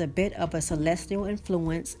card has a bit of a celestial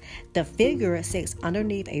influence. The figure sits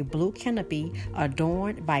underneath a blue canopy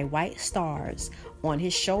adorned by white stars. On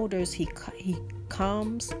his shoulders he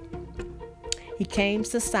comes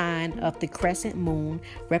the sign of the crescent moon,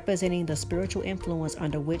 representing the spiritual influence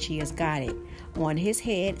under which he is guided. On his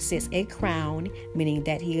head sits a crown, meaning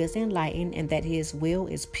that he is enlightened and that his will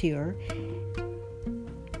is pure.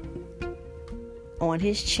 On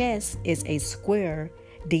his chest is a square,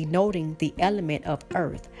 denoting the element of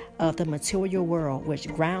earth, of the material world, which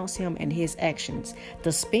grounds him in his actions.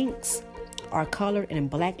 The Sphinx are colored in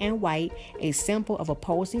black and white, a symbol of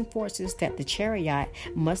opposing forces that the Chariot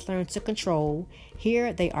must learn to control.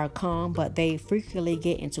 Here they are calm, but they frequently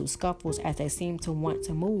get into scuffles as they seem to want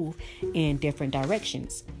to move in different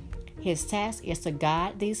directions. His task is to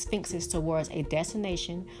guide these sphinxes towards a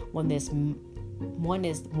destination one that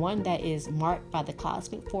is marked by the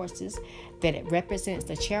cosmic forces that it represents.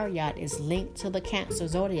 The Chariot is linked to the Cancer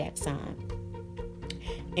zodiac sign.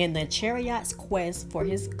 In the Chariot's quest for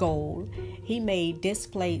his goal, he may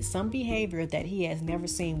display some behavior that he has never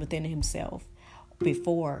seen within himself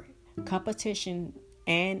before. Competition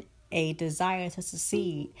and a desire to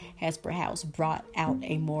succeed has perhaps brought out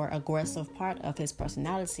a more aggressive part of his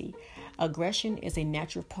personality. Aggression is a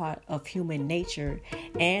natural part of human nature,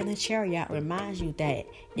 and the Chariot reminds you that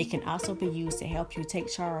it can also be used to help you take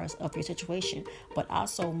charge of your situation, but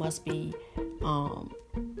also must be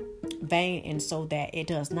vain, and so that it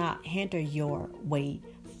does not hinder your way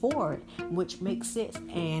forward, which makes sense.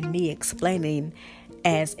 And me explaining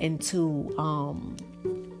as into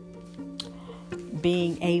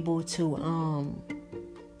being able to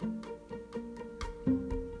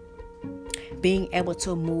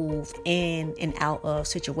move in and out of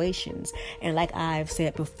situations. And like I've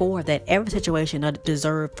said before, that every situation doesn't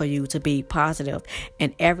deserve for you to be positive,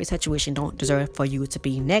 and every situation don't deserve for you to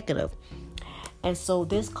be negative. And so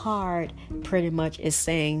this card pretty much is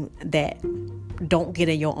saying that don't get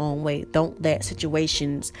in your own way. Don't let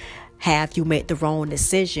situations have you make the wrong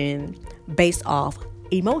decision based off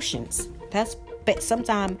emotions.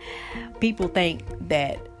 Sometimes people think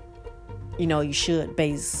that, you should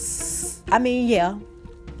base some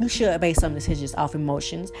decisions off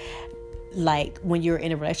emotions. Like when you're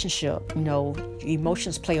in a relationship,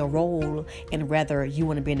 emotions play a role in whether you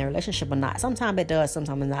want to be in a relationship or not. Sometimes it does,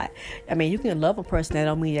 sometimes not. You can love a person, that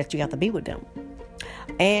don't mean that you have to be with them.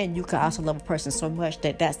 And you can also love a person so much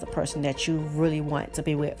that that's the person that you really want to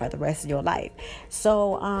be with for the rest of your life.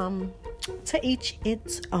 So, to each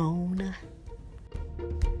its own.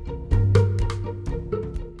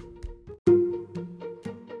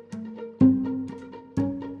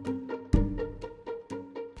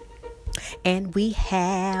 And we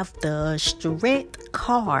have the Strength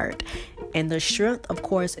card. And the Strength, of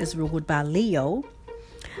course, is ruled by Leo.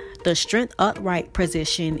 The Strength upright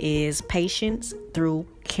position is patience through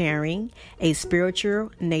caring, a spiritual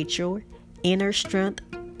nature, inner strength,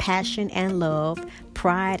 passion and love,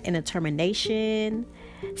 pride and determination,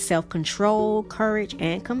 self-control, courage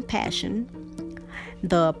and compassion.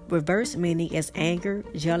 The reverse meaning is anger,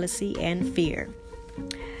 jealousy, and fear.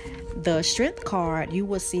 The Strength card, you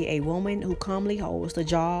will see a woman who calmly holds the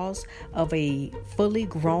jaws of a fully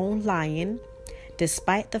grown lion.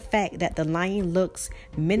 Despite the fact that the lion looks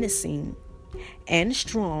menacing and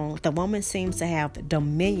strong, the woman seems to have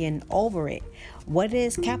dominion over it. What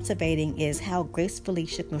is captivating is how gracefully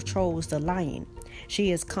she controls the lion.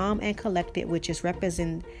 She is calm and collected, which is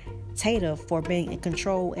representative for being in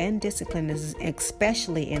control and discipline,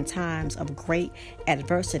 especially in times of great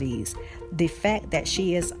adversities. The fact that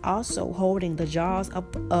she is also holding the jaws of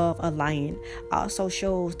a lion also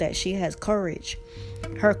shows that she has courage.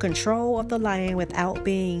 Her control of the lion without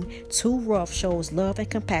being too rough shows love and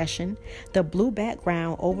compassion. The blue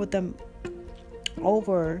background over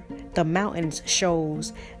the mountains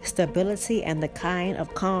shows stability and the kind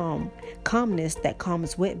of calmness that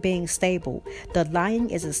comes with being stable. The lion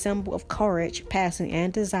is a symbol of courage, passion,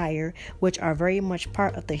 and desire, which are very much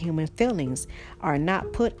part of the human feelings. Are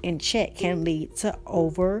not put in check can lead to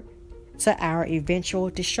to our eventual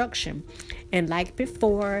destruction. And like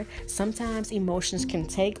before, sometimes emotions can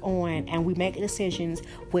take on and we make decisions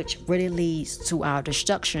which really leads to our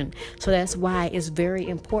destruction. So that's why it's very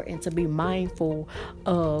important to be mindful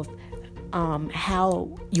of how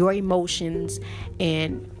your emotions,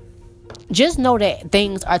 and just know that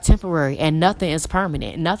things are temporary and nothing is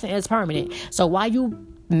permanent. Nothing is permanent. So while you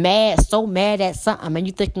so mad at something and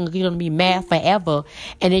you thinking you're gonna be mad forever,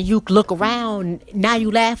 and then you look around, now you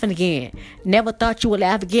laughing again. Never thought you would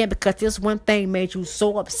laugh again because this one thing made you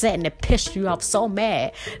so upset and it pissed you off so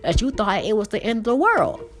mad that you thought it was the end of the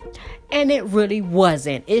world. And it really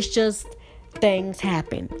wasn't. It's just things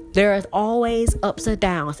happen. There is always ups and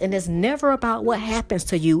downs, and it's never about what happens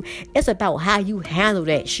to you. It's about how you handle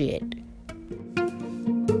that shit.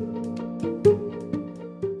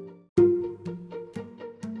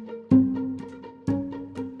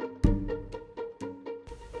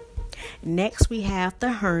 Next, we have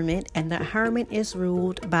the Hermit, and the Hermit is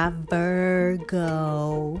ruled by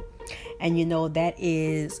Virgo. And you know, that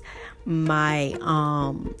is my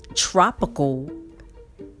tropical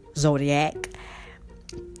zodiac.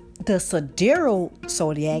 The sidereal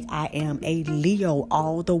zodiac, I am a Leo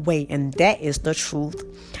all the way, and that is the truth.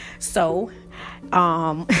 So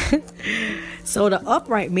so the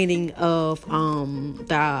upright meaning of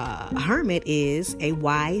the Hermit is a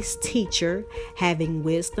wise teacher, having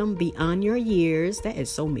wisdom beyond your years. That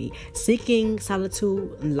is so me. Seeking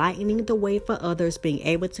solitude, lightening the way for others, being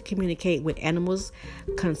able to communicate with animals.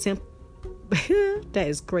 That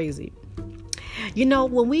is crazy. You know,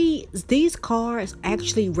 these cards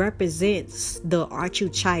actually represents the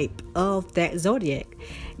archetype of that zodiac.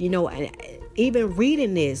 You know, even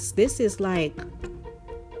reading this is like,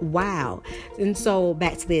 wow. And so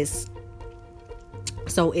back to this.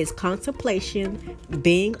 So it's contemplation,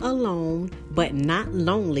 being alone but not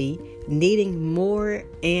lonely, needing more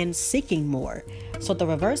and seeking more. So the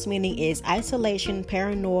reverse meaning is isolation,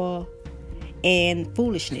 paranoia, and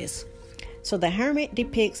foolishness. So the Hermit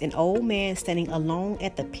depicts an old man standing alone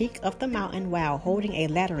at the peak of the mountain while holding a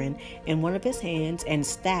lantern in one of his hands and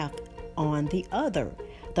staff on the other.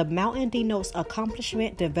 The mountain denotes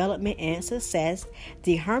accomplishment, development, and success.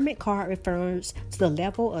 The Hermit card refers to the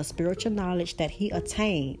level of spiritual knowledge that he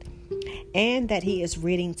attained, and that he is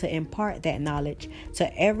ready to impart that knowledge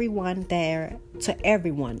to everyone.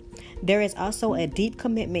 There is also a deep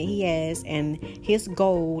commitment he has and his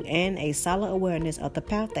goal, and a solid awareness of the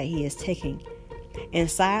path that he is taking.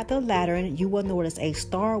 Inside the lantern, you will notice a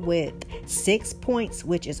star with 6 points,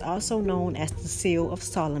 which is also known as the Seal of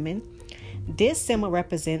Solomon. This symbol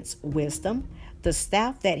represents wisdom. The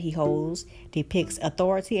staff that he holds depicts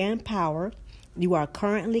authority and power. You are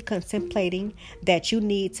currently contemplating that you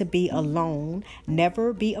need to be alone.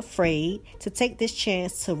 Never be afraid to take this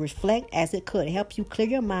chance to reflect, as it could help you clear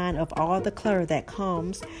your mind of all the clutter that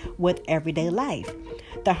comes with everyday life.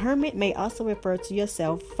 The Hermit may also refer to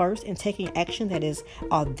yourself first in taking action that is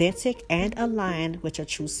authentic and aligned with your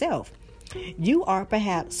true self. You are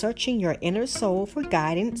perhaps searching your inner soul for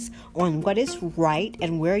guidance on what is right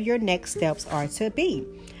and where your next steps are to be.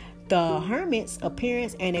 The Hermit's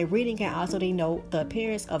appearance and a reading can also denote the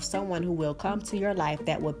appearance of someone who will come to your life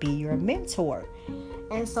that will be your mentor.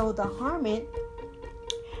 And so the Hermit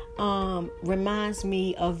reminds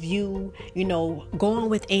me of you know, going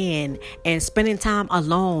within and spending time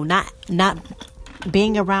alone, not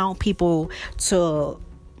being around people to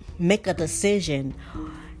make a decision.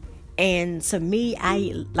 And to me,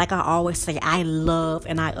 I always say, I love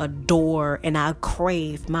and I adore and I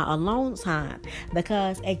crave my alone time,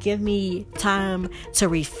 because it gives me time to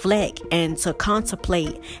reflect and to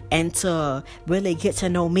contemplate and to really get to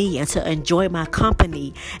know me and to enjoy my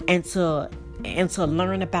company and to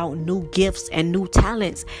learn about new gifts and new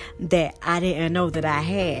talents that I didn't know that I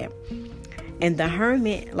had. And the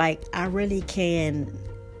Hermit,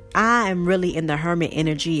 I am really in the Hermit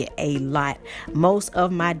energy a lot. Most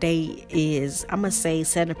of my day is, I'm going to say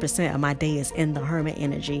 7% of my day is in the Hermit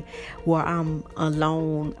energy, where I'm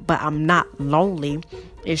alone, but I'm not lonely.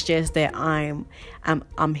 It's just that I'm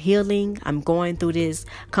healing. I'm going through this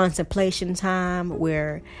contemplation time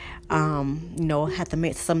where, have to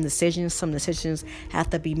make some decisions. Some decisions have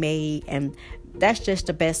to be made, and that's just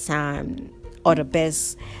the best time or the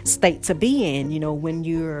best state to be in, when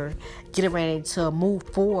you're getting ready to move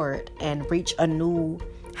forward and reach a new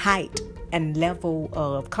height and level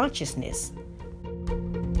of consciousness.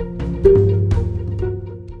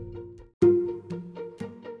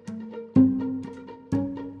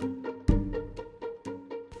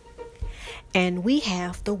 And we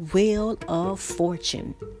have the Wheel of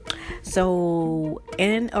Fortune. So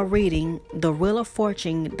in a reading, the Wheel of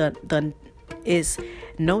Fortune is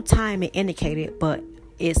No time indicated, but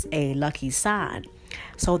it's a lucky sign.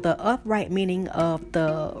 So the upright meaning of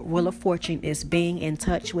the Wheel of Fortune is being in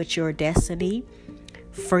touch with your destiny,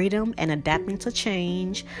 freedom and adapting to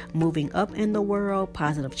change, moving up in the world,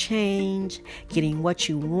 positive change, getting what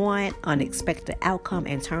you want, unexpected outcome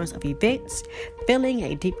in terms of events, feeling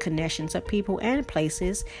a deep connection to people and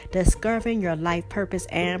places, discovering your life purpose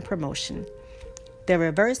and promotion. The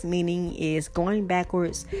reverse meaning is going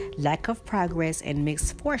backwards, lack of progress, and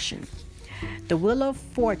misfortune. The Wheel of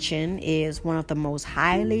Fortune is one of the most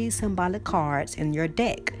highly symbolic cards in your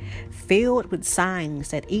deck, filled with signs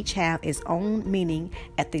that each have its own meaning.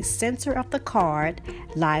 At the center of the card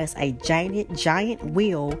lies a giant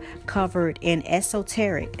wheel covered in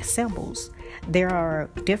esoteric symbols. There are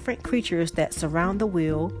different creatures that surround the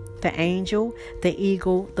wheel: the angel, the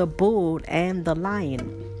eagle, the bull, and the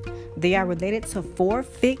lion. They are related to 4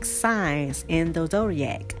 fixed signs in the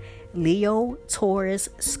zodiac: Leo, Taurus,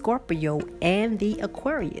 Scorpio, and the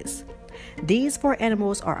Aquarius. These 4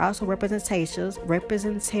 animals are also representatives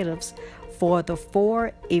for the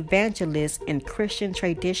 4 evangelists in Christian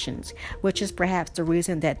traditions, which is perhaps the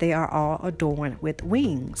reason that they are all adorned with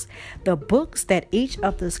wings. The books that each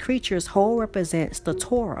of these creatures hold represents the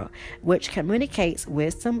Torah, which communicates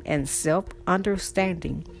wisdom and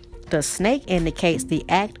self-understanding. The snake indicates the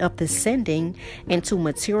act of descending into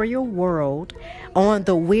material world. On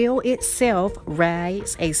the wheel itself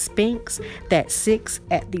rides a sphinx that sits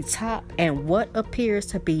at the top and what appears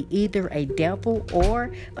to be either a devil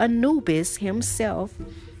or Anubis himself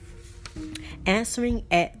answering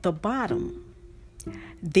at the bottom.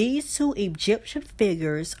 These 2 Egyptian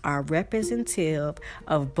figures are representative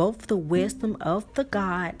of both the wisdom of the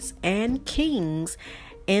gods and kings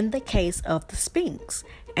in the case of the Sphinx,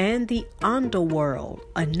 and the underworld,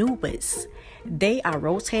 Anubis. They are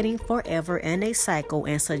rotating forever in a cycle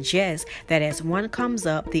and suggest that as one comes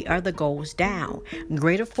up, the other goes down.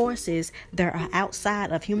 Greater forces that are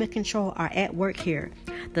outside of human control are at work here.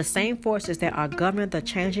 The same forces that are governing the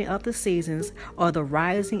changing of the seasons or the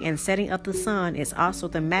rising and setting of the sun is also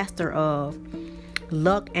the master of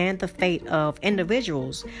luck and the fate of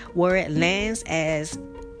individuals. Where it lands is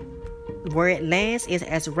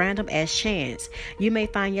as random as chance. You may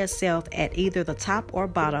find yourself at either the top or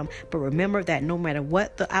bottom, but remember that no matter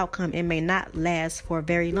what the outcome, it may not last for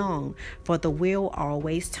very long, for the wheel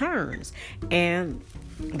always turns. And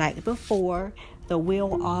like before, the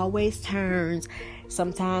wheel always turns.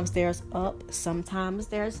 Sometimes there's up, sometimes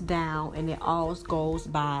there's down, and it all goes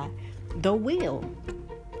by the wheel.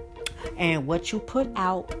 And what you put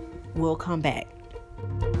out will come back.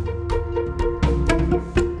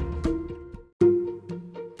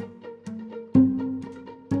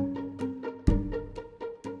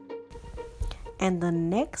 And the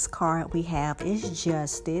next card we have is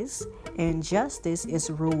Justice. And Justice is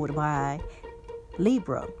ruled by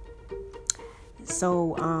Libra.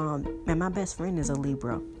 So, and my best friend is a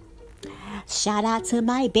Libra. Shout out to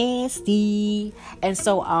my bestie. And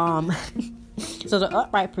so, so the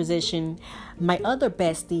upright position, my other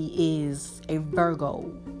bestie is a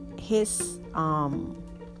Virgo. His, I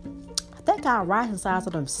think our rising signs are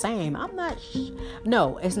the same. I'm not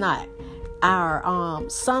no, it's not. Our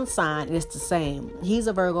sun sign is the same. He's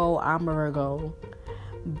a Virgo, I'm a Virgo.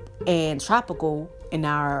 And tropical in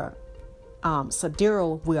our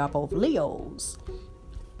sidereal, we are both Leos.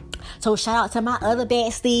 So shout out to my other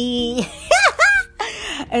bestie.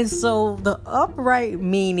 And so the upright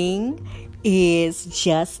meaning is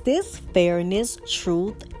justice, fairness,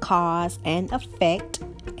 truth, cause and effect,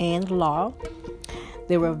 and law.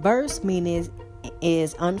 The reverse meaning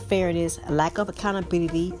is unfairness, lack of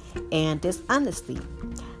accountability, and dishonesty.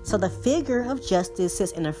 So the figure of justice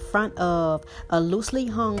sits in the front of a loosely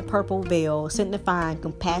hung purple veil signifying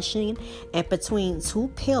compassion, and between 2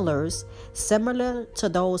 pillars similar to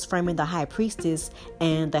those framing the high priestess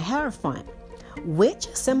and the Hierophant, which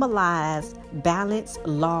symbolize balance,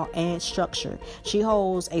 law, and structure. She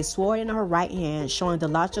holds a sword in her right hand, showing the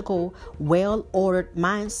logical, well-ordered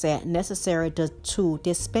mindset necessary to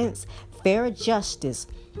dispense fair justice.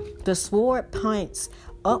 The sword points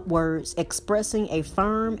upwards, expressing a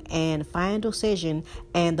firm and final decision,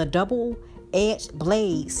 and the double-edged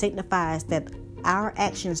blade signifies that our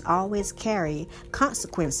actions always carry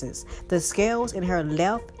consequences. The scales in her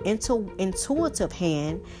left intuitive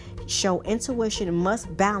hand show intuition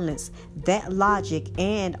must balance that logic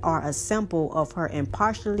and are a symbol of her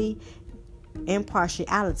impartiality.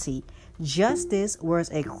 Justice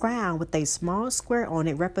wears a crown with a small square on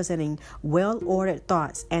it representing well-ordered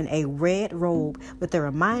thoughts, and a red robe with a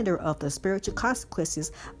reminder of the spiritual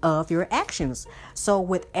consequences of your actions. So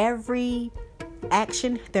with every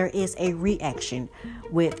action, there is a reaction.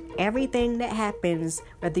 With everything that happens,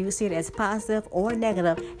 whether you see it as positive or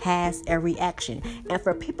negative, has a reaction. And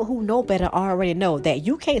for people who know better, already know that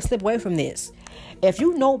you can't slip away from this. If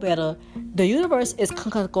you know better, the universe is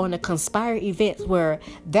going to conspire events where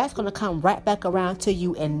that's going to come right back around to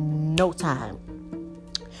you in no time.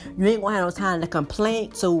 You ain't gonna have no time to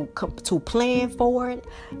complain, to plan for it.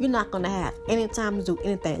 You're not gonna have any time to do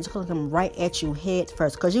anything. It's gonna come right at you head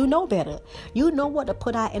first, because you know better. You know what to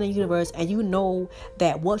put out in the universe, and you know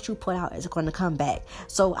that what you put out is gonna come back.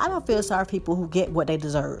 So I don't feel sorry for people who get what they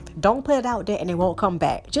deserve. Don't put it out there and it won't come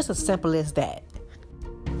back. Just as simple as that.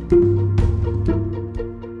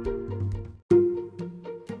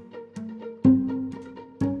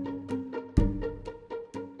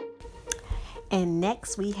 And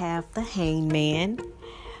next we have the hangman.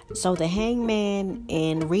 So the hangman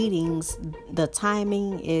in readings, the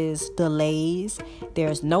timing is delays.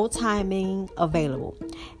 There's no timing available.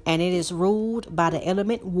 And it is ruled by the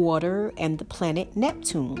element water and the planet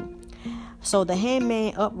Neptune. So the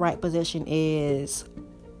hangman upright position is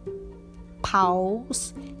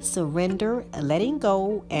pause, surrender, letting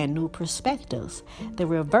go, and new perspectives. The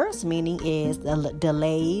reverse meaning is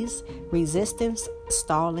delays, resistance,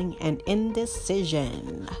 stalling, and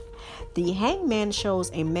indecision. The hangman shows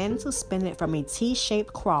a man suspended from a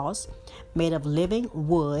T-shaped cross made of living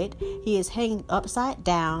wood. He is hanging upside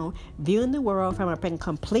down, viewing the world from a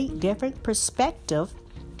complete different perspective,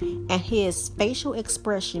 and his facial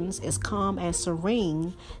expressions is calm and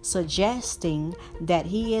serene, suggesting that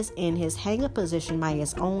he is in his hanging position by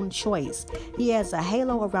his own choice. He has a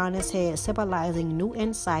halo around his head symbolizing new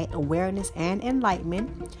insight, awareness, and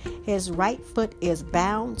enlightenment. His right foot is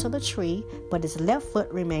bound to the tree, but his left foot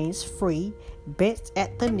remains free, bent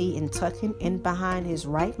at the knee and tucking in behind his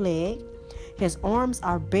right leg. His arms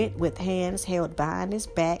are bent with hands held behind his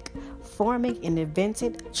back, forming an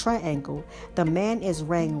inverted triangle. The man is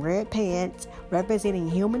wearing red pants, representing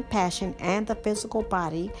human passion and the physical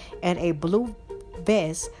body, and a blue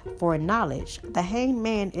vest for knowledge. The hanged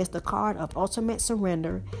man is the card of ultimate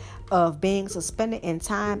surrender, of being suspended in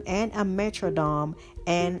time, and a martyrdom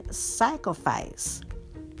and sacrifice.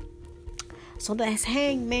 So the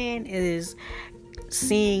hanged man is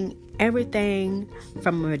seeing everything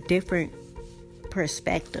from a different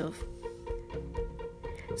perspective.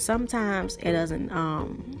 Sometimes it doesn't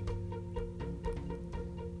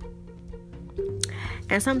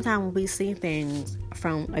and sometimes when we see things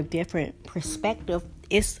from a different perspective,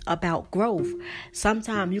 it's about growth.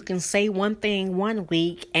 Sometimes you can say one thing one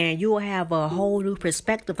week and you will have a whole new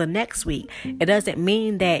perspective the next week. It doesn't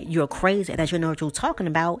mean that you're crazy, that you know what you're talking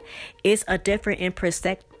about. It's a different in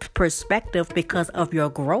perspective because of your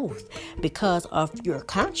growth, because of your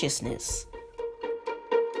consciousness.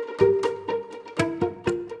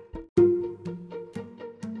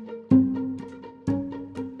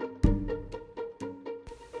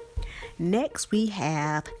 Next, we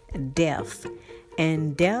have death.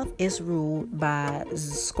 And death is ruled by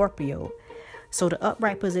Scorpio. So the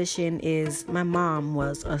upright position is, my mom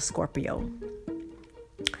was a Scorpio.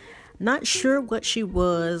 Not sure what she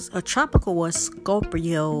was. A tropical was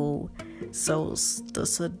Scorpio. So the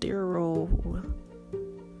sidereal.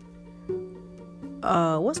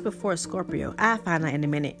 What's before Scorpio? I'll find out in a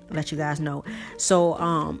minute. Let you guys know. So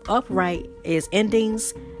upright is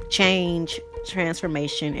endings, change,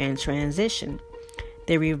 transformation, and transition.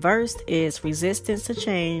 The reverse is resistance to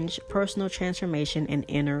change, personal transformation, and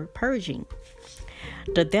inner purging.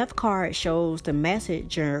 The death card shows the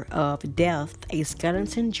messenger of death, a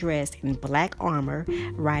skeleton dressed in black armor,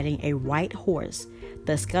 riding a white horse.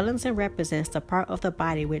 The skeleton represents the part of the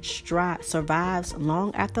body which survives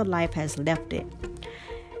long after life has left it.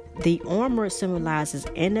 The armor symbolizes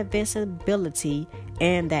invincibility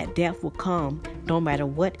and that death will come no matter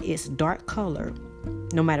what its dark color.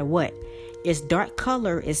 No matter what. Its dark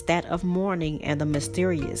color is that of mourning and the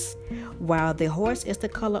mysterious. While the horse is the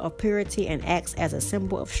color of purity and acts as a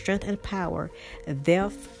symbol of strength and power,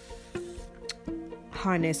 death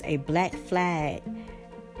harness a black flag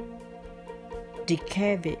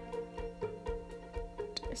decaved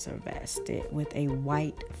survested with a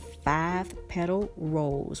white 5-petal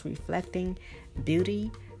rose reflecting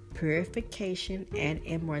beauty, purification, and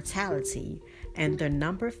immortality, and the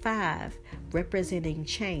number 5 representing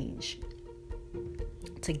change.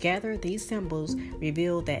 Together, these symbols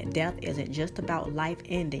reveal that death isn't just about life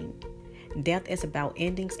ending. Death is about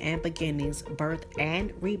endings and beginnings, birth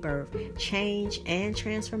and rebirth, change and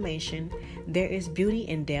transformation. There is beauty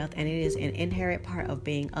in death, and it is an inherent part of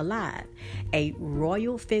being alive. A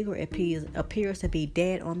royal figure appears to be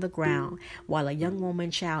dead on the ground, while a young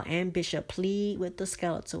woman, child, and bishop plead with the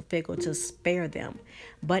skeletal figure to spare them.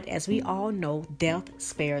 But as we all know, death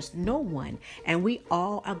spares no one, and we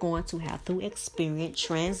all are going to have to experience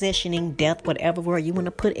transitioning death, whatever word you want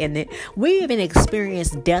to put in it. We even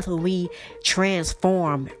experience death when we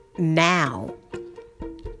transform now.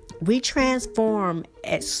 We transform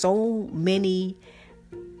at so many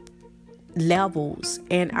levels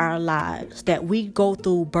in our lives that we go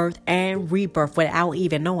through birth and rebirth without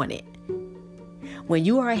even knowing it. When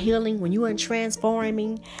you are healing, when you are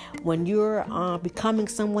transforming, when you're becoming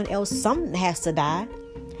someone else, something has to die.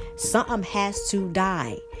 Something has to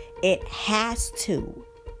die. It has to.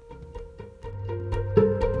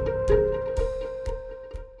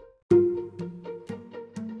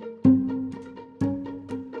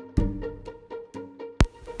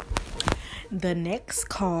 The next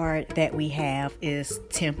card that we have is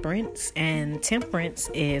Temperance, and Temperance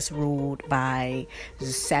is ruled by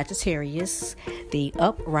Sagittarius. The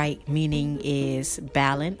upright meaning is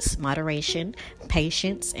balance, moderation,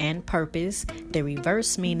 patience, and purpose. The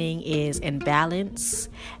reverse meaning is imbalance,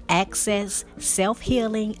 access,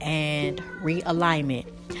 self-healing, and realignment.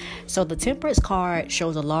 So the Temperance card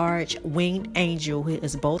shows a large winged angel who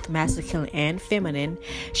is both masculine and feminine.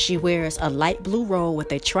 She wears a light blue robe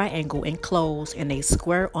with a triangle enclosed in a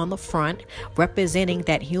square on the front, representing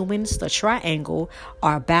that humans, the triangle,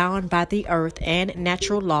 are bound by the earth and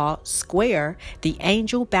natural law. Square, the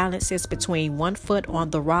angel balances between 1 foot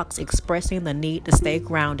on the rocks, expressing the need to stay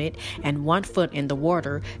grounded, and 1 foot in the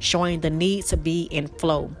water, showing the need to be in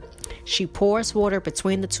flow. She pours water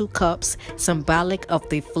between the two cups, symbolic of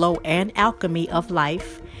the flow and alchemy of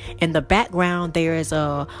life. In the background, there is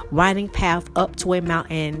a winding path up to a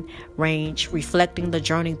mountain range, reflecting the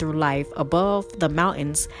journey through life. Above the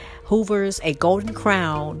mountains hovers a golden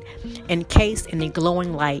crown encased in a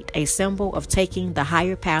glowing light, a symbol of taking the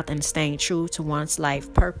higher path and staying true to one's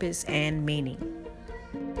life, purpose, and meaning.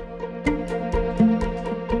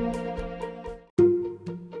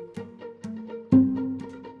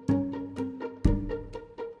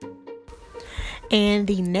 And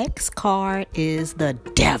the next card is the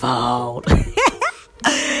Devil.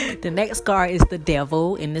 The next card is the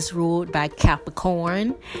Devil, and it's ruled by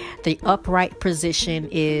Capricorn. The upright position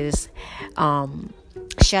is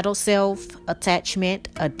shadow self, attachment,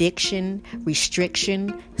 addiction,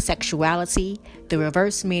 restriction, sexuality. The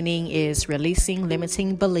reverse meaning is releasing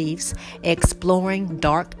limiting beliefs, exploring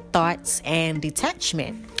dark thoughts, and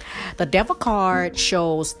detachment. The Devil card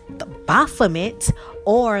shows the Baphomet,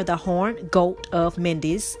 or the horned goat of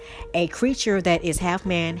Mendes, a creature that is half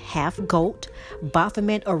man, half goat.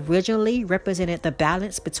 Baphomet originally represented the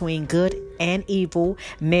balance between good and evil,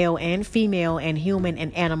 male and female, and human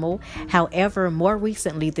and animal. However, more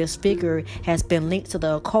recently, this figure has been linked to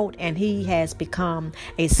the occult, and he has become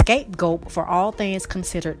a scapegoat for all things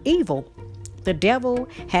considered evil. The Devil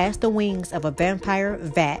has the wings of a vampire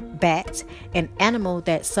bat, an animal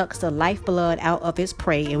that sucks the lifeblood out of its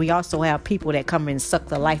prey. And we also have people that come and suck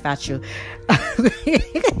the life out you.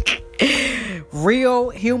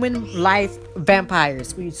 Real human life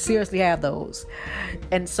vampires. We seriously have those.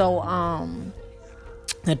 And so,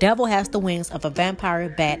 the Devil has the wings of a vampire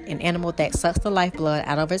bat, an animal that sucks the lifeblood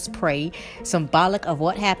out of its prey, symbolic of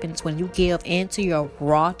what happens when you give in to your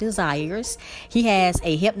raw desires. He has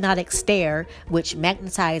a hypnotic stare which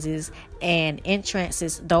magnetizes and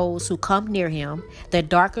entrances those who come near him. The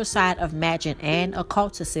darker side of magic and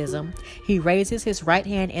occulticism. He raises his right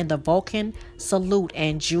hand in the Vulcan salute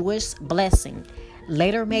and Jewish blessing,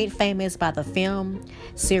 later made famous by the film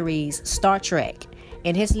series Star Trek.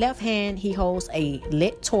 In his left hand, he holds a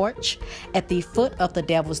lit torch. At the foot of the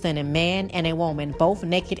Devil stand a man and a woman, both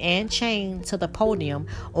naked and chained to the podium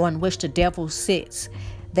on which the Devil sits.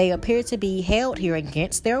 They appear to be held here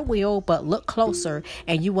against their will, but look closer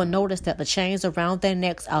and you will notice that the chains around their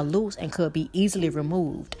necks are loose and could be easily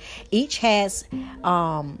removed. Each has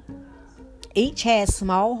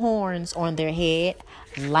small horns on their head,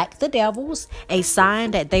 like the Devil's, a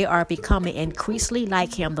sign that they are becoming increasingly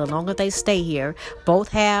like him the longer they stay here. Both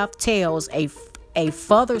have tails, a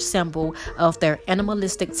further symbol of their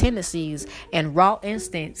animalistic tendencies and raw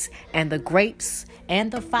instincts, and the grapes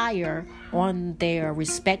and the fire on their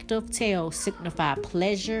respective tails signify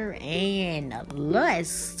pleasure and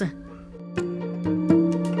lust.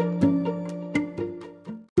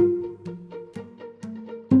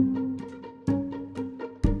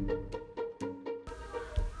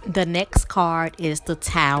 The next card is the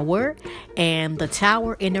Tower, and the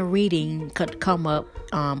Tower in a reading could come up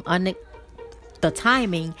the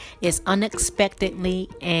timing is unexpectedly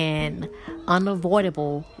and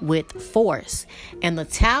unavoidable with force. And the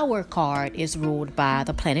Tower card is ruled by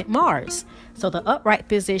the planet Mars. So the upright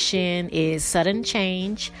position is sudden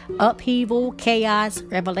change, upheaval, chaos,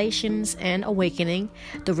 revelations, and awakening.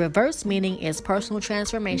 The reverse meaning is personal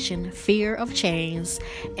transformation, fear of change,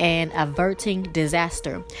 and averting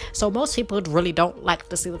disaster. So most people really don't like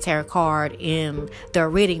to see the tarot card in their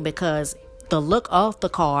reading because the look of the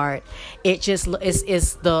card, it just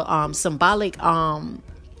is the symbolic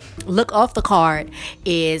look of the card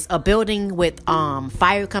is a building with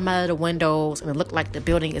fire coming out of the windows, and it looked like the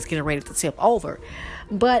building is getting ready to tip over.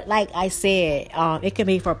 But like I said, it can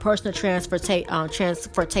be for personal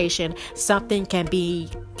transportation. Something getting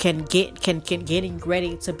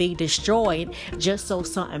ready to be destroyed, just so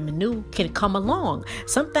something new can come along.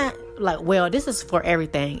 Something this is for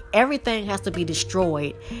everything. Everything has to be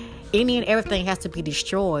destroyed. Any and everything has to be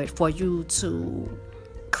destroyed for you to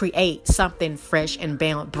create something fresh and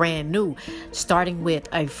brand new, starting with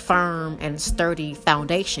a firm and sturdy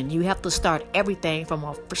foundation. You have to start everything from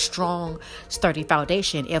a strong, sturdy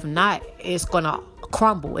foundation. If not, it's going to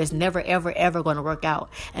crumble. It's never, ever, ever going to work out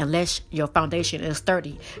unless your foundation is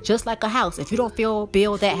sturdy. Just like a house. If you don't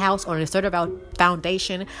build that house on a sturdy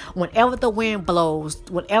foundation, whenever the wind blows,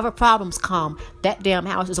 whenever problems come, that damn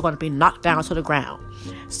house is going to be knocked down to the ground.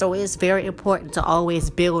 So it's very important to always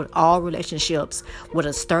build all relationships with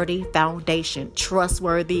a sturdy foundation,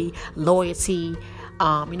 trustworthy, loyalty,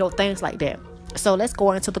 things like that. So let's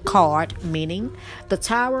go into the card, meaning the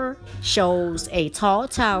Tower shows a tall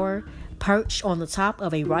tower perched on the top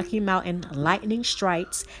of a rocky mountain. Lightning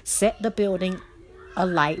strikes, set the building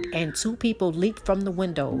alight, and two people leap from the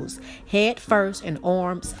windows, head first and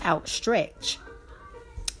arms outstretched.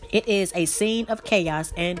 It is a scene of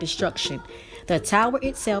chaos and destruction. The tower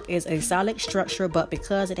itself is a solid structure, but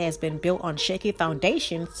because it has been built on shaky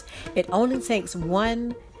foundations, it only takes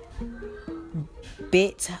one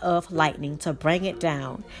bit of lightning to bring it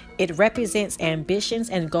down. It represents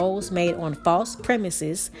ambitions and goals made on false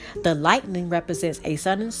premises. The lightning represents a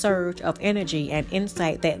sudden surge of energy and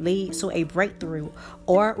insight that leads to a breakthrough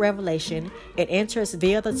or revelation. It enters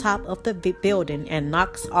via the top of the building and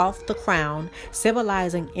knocks off the crown,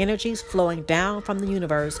 symbolizing energies flowing down from the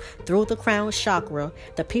universe through the crown chakra.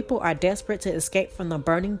 The people are desperate to escape from the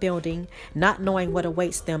burning building, not knowing what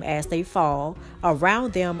awaits them as they fall.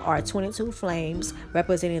 Around them are 22 flames,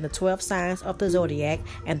 representing the 12 signs of the zodiac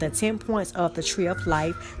and the 10 points of the tree of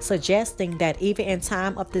life, suggesting that even in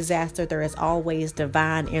time of disaster, there is always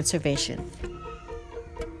divine intervention.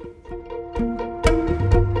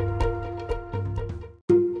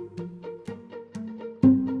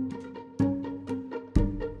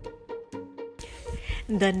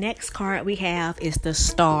 The next card we have is the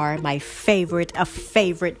Star, a favorite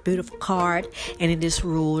beautiful card, and it is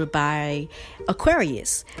ruled by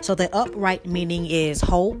Aquarius. So the upright meaning is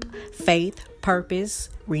hope, faith, purpose,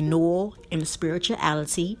 renewal, and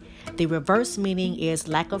spirituality. The reverse meaning is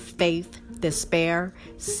lack of faith, despair,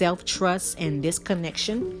 self-trust, and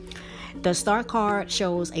disconnection. The Star card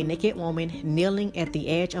shows a naked woman kneeling at the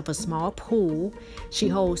edge of a small pool. She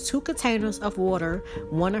holds 2 containers of water,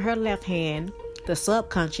 one in her left hand, the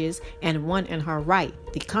subconscious, and one in her right,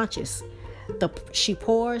 the conscious. She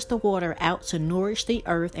pours the water out to nourish the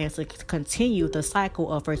earth and to continue the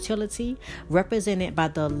cycle of fertility, represented by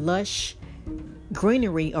the lush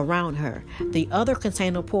greenery around her. The other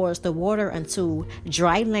container pours the water into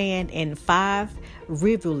dry land and 5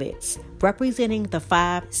 rivulets, representing the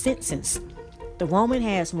 5 senses. The woman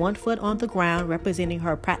has 1 foot on the ground, representing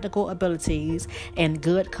her practical abilities and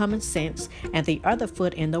good common sense, and the other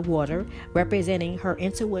foot in the water, representing her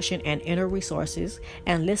intuition and inner resources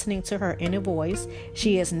and listening to her inner voice.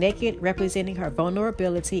 She is naked, representing her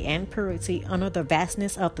vulnerability and purity under the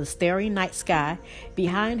vastness of the starry night sky.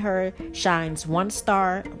 Behind her shines one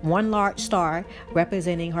large star,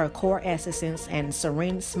 representing her core essence, and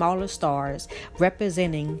serene smaller stars,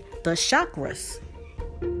 representing the chakras.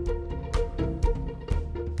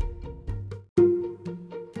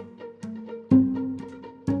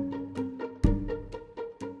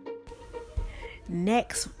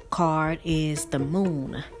 Next card is the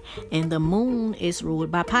Moon, and the Moon is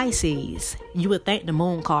ruled by Pisces. You would think the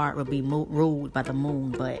Moon card would be ruled by the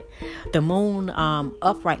Moon, but the Moon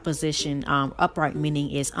upright position, upright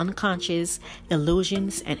meaning is unconscious,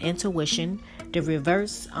 illusions, and intuition. The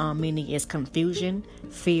reverse meaning is confusion,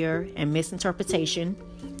 fear, and misinterpretation.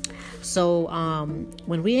 So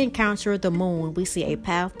when we encounter the moon, we see a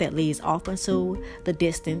path that leads off into the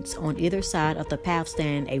distance. On either side of the path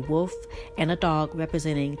stand a wolf and a dog,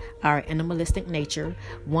 representing our animalistic nature.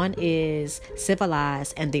 One is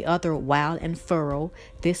civilized and the other wild and feral.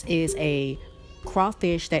 This is a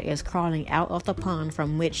crawfish that is crawling out of the pond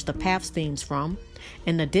from which the path steams from.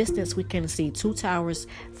 In the distance, we can see two towers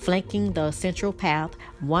flanking the central path,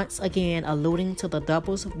 once again alluding to the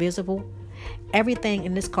doubles visible. Everything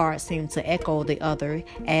in this card seems to echo the other,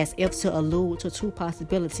 as if to allude to two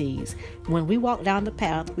possibilities. When we walk down the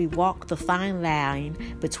path, we walk the fine line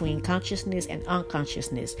between consciousness and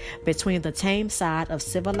unconsciousness, between the tame side of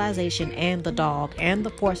civilization and the dog, and the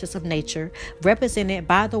forces of nature, represented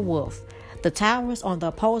by the wolf. The towers on the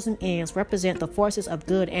opposing ends represent the forces of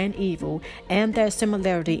good and evil, and their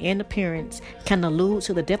similarity in appearance can allude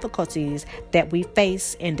to the difficulties that we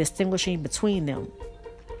face in distinguishing between them.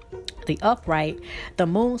 The upright, the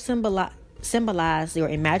moon symbolize your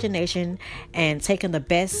imagination and taking the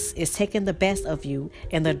best of you.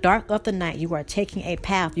 In the dark of the night, you are taking a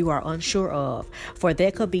path you are unsure of, for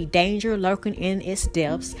there could be danger lurking in its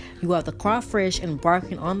depths. You are the crawfish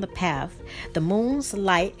embarking on the path. The moon's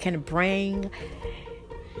light can bring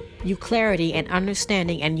you clarity and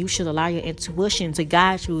understanding, and you should allow your intuition to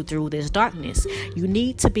guide you through this darkness. You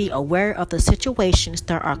need to be aware of the situations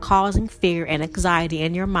that are causing fear and anxiety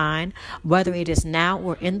in your mind, whether it is now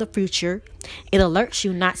or in the future. It alerts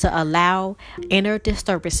you not to allow inner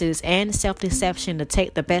disturbances and self-deception to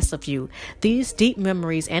take the best of you. These deep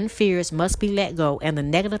memories and fears must be let go, and the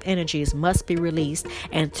negative energies must be released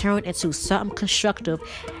and turned into some constructive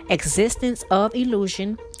existence of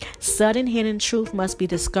illusion. Sudden hidden truth must be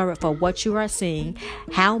discovered for what you are seeing.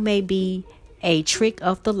 How may be a trick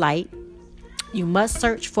of the light. You must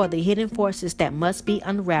search for the hidden forces that must be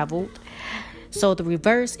unraveled. So the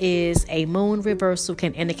reverse is a moon reversal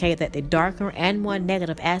can indicate that the darker and more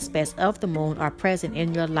negative aspects of the moon are present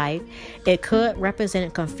in your life. It could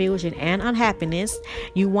represent confusion and unhappiness.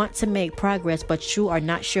 You want to make progress, but you are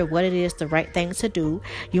not sure what it is the right thing to do.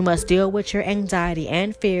 You must deal with your anxiety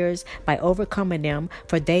and fears by overcoming them,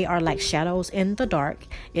 for they are like shadows in the dark.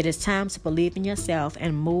 It is time to believe in yourself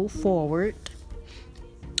and move forward.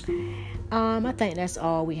 I think that's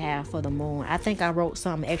all we have for the moon. I think I wrote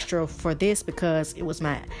something extra for this because it was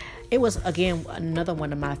again another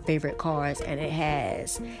one of my favorite cards, and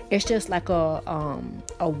it's just like a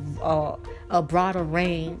broader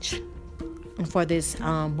range for this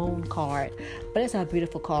moon card, but it's a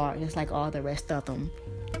beautiful card just like all the rest of them.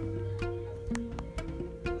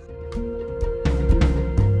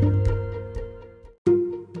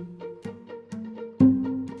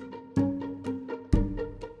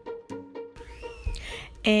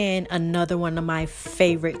 And another one of my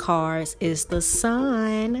favorite cards is the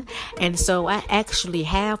Sun. And so I actually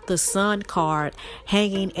have the Sun card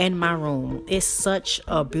hanging in my room. It's such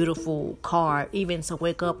a beautiful card. Even to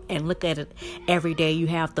wake up and look at it every day, you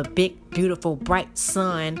have the big, beautiful, bright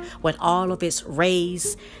sun with all of its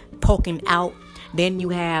rays poking out. Then you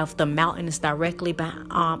have the mountains directly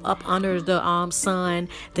up under the sun.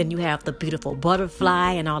 Then you have the beautiful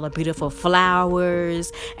butterfly and all the beautiful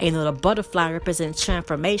flowers. And the butterfly represents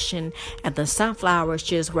transformation, and the sunflowers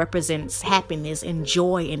just represents happiness and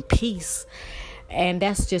joy and peace. And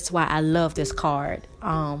that's just why I love this card.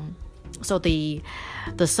 So the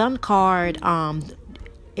sun card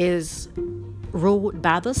is ruled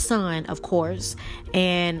by the sun, of course,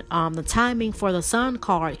 and the timing for the sun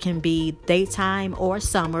card can be daytime or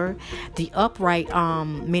summer. The upright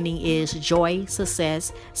meaning is joy,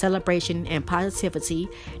 success, celebration, and positivity.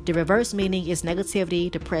 The reverse meaning is negativity,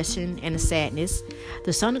 depression, and sadness.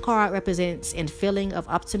 The sun card represents a feeling of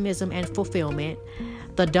optimism and fulfillment.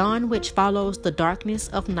 The dawn, which follows the darkness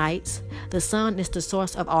of nights. The sun is the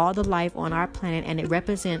source of all the life on our planet, and it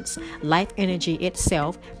represents life energy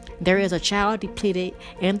itself. There is a child depicted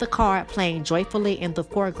in the card playing joyfully in the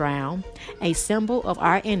foreground, a symbol of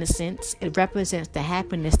our innocence. It represents the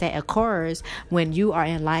happiness that occurs when you are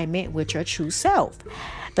in alignment with your true self.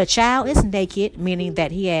 The child is naked, meaning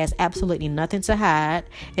that he has absolutely nothing to hide.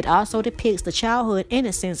 It also depicts the childhood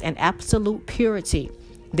innocence and absolute purity.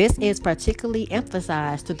 This is particularly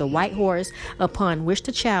emphasized through the white horse upon which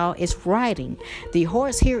the child is riding. The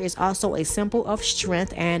horse here is also a symbol of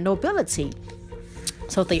strength and nobility.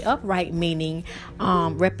 So the upright meaning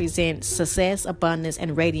represents success, abundance,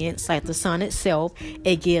 and radiance like the sun itself.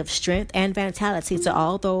 It gives strength and vitality to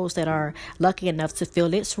all those that are lucky enough to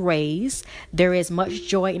feel its rays. There is much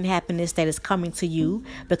joy and happiness that is coming to you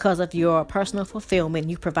because of your personal fulfillment.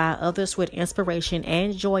 You provide others with inspiration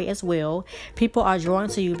and joy as well. People are drawn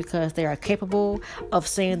to you because they are capable of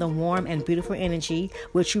seeing the warm and beautiful energy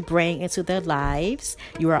which you bring into their lives.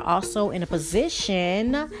 You are also in a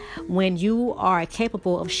position when you are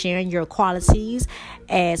capable of sharing your qualities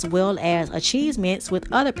as well as achievements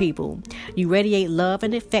with other people. You radiate love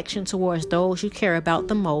and affection towards those you care about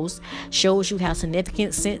the most. Shows you have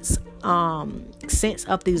significant sense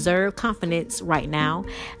of deserved confidence right now.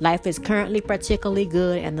 Life is currently particularly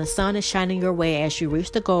good and the sun is shining your way as you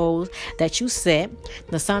reach the goals that you set.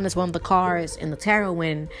 The sun is one of the cards in the tarot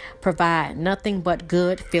and provide nothing but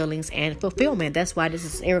good feelings and fulfillment. That's why this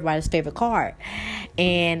is everybody's favorite card.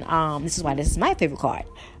 And this is why this is my favorite card.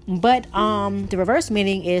 But the reverse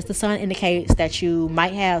meaning is the sun indicates that you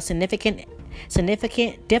might have significant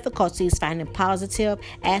difficulties finding positive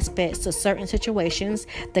aspects to certain situations.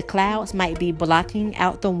 The clouds might be blocking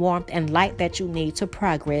out the warmth and light that you need to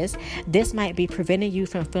progress. This might be preventing you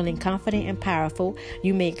from feeling confident and powerful.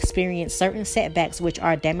 You may experience certain setbacks which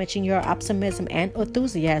are damaging your optimism and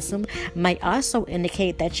enthusiasm. Might also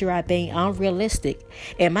indicate that you are being unrealistic.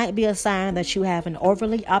 It might be a sign that you have an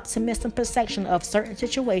overly optimistic perception of certain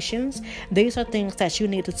situations. These are things that you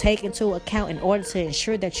need to take into account in order to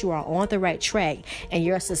ensure that you are on the right track and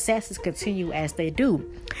your successes continue as they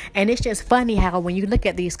do. And it's just funny how when you look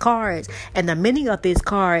at these cards and the meaning of these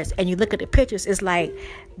cards and you look at the pictures, it's like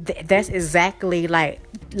that's exactly like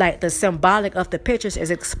the symbolic of the pictures is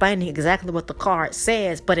explaining exactly what the card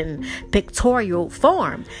says, but in pictorial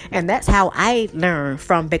form. And that's how I learned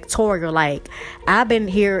from pictorial. Like I've been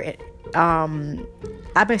here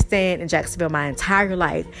I've been staying in Jacksonville my entire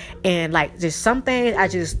life, and like just some things I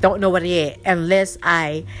just don't know what it is unless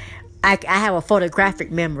I have a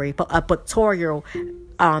photographic memory, but a pictorial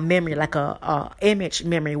memory, like a image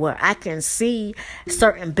memory, where I can see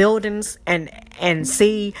certain buildings and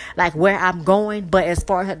see like where I'm going. But as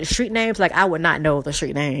far as the street names, like I would not know the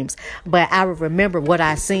street names, but I would remember what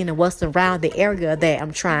I've seen and what's around the area that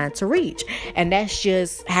I'm trying to reach. And that's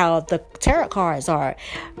just how the tarot cards are.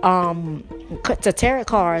 The tarot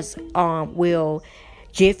cards will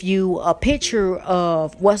give you a picture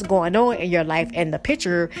of what's going on in your life, and the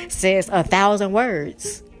picture says 1,000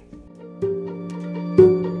 words.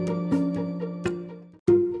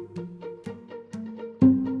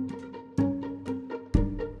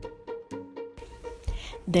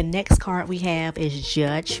 The next card we have is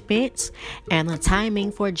Judgment, and the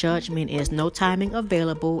timing for Judgment is no timing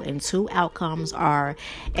available and two outcomes are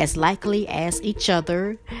as likely as each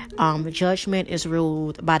other. Judgment is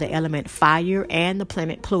ruled by the element fire and the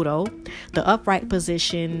planet Pluto. The upright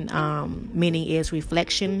position meaning is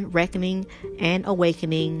reflection, reckoning, and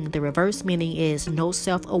awakening. The reverse meaning is no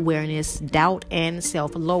self-awareness, doubt, and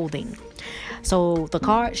self-loathing. So the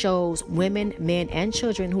card shows women, men, and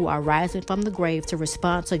children who are rising from the grave to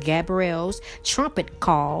respond to Gabriel's trumpet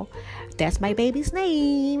call. That's my baby's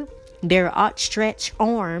name. Their outstretched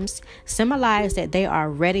arms symbolize that they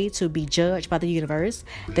are ready to be judged by the universe.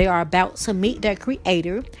 They are about to meet their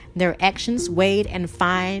creator. Their actions weighed and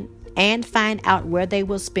find out where they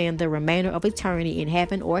will spend the remainder of eternity in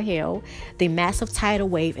heaven or hell. The massive tidal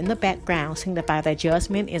wave in the background signifies that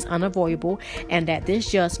judgment is unavoidable and that this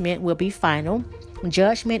judgment will be final.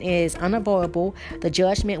 Judgment is unavoidable. The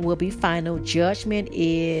judgment will be final. Judgment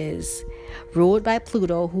is ruled by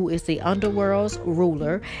Pluto, who is the underworld's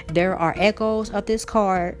ruler. There are echoes of this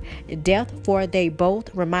card, death, for they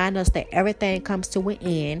both remind us that everything comes to an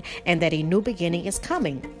end and that a new beginning is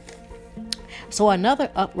coming. So another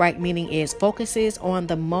upright meaning is focuses on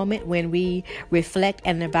the moment when we reflect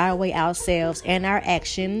and evaluate ourselves and our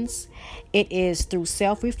actions. It is through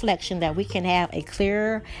self-reflection that we can have a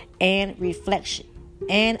clear and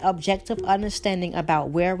objective understanding about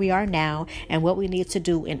where we are now and what we need to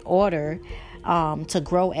do in order to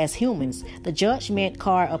grow as humans. The Judgment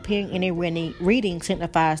card appearing in a reading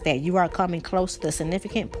signifies that you are coming close to the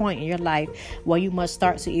significant point in your life where you must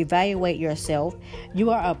start to evaluate yourself.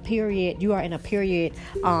 You are in a period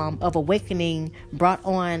of awakening brought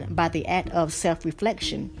on by the act of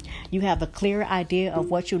self-reflection. You have a clear idea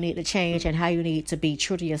of what you need to change and how you need to be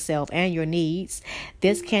true to yourself and your needs.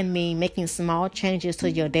 This can mean making small changes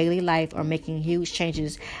to your daily life or making huge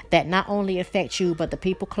changes that not only affect you but the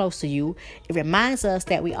people close to you. It reminds us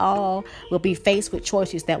that we all will be faced with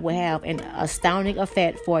choices that will have an astounding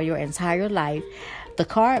effect for your entire life. The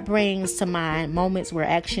card brings to mind moments where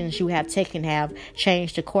actions you have taken have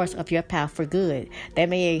changed the course of your path for good. There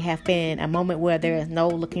may have been a moment where there is no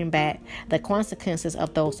looking back. The consequences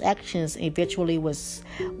of those actions eventually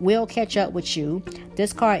will catch up with you.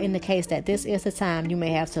 This card indicates that this is the time you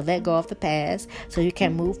may have to let go of the past so you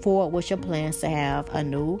can move forward with your plans to have a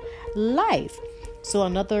new life. So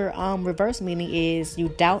another reverse meaning is you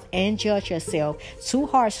doubt and judge yourself too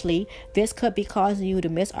harshly. This could be causing you to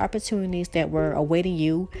miss opportunities that were awaiting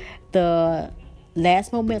you. The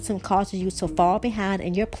last momentum causes you to fall behind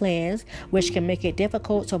in your plans, which can make it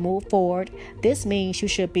difficult to move forward. This means you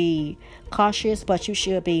should be cautious, but you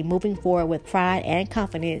should be moving forward with pride and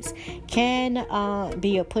confidence. Can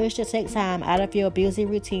be a push to take time out of your busy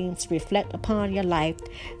routine to reflect upon your life.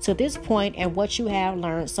 To this point and what you have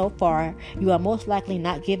learned so far, you are most likely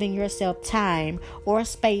not giving yourself time or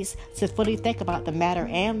space to fully think about the matter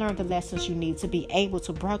and learn the lessons you need to be able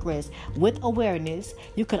to progress with awareness.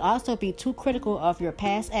 You could also be too critical of your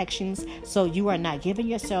past actions, so you are not giving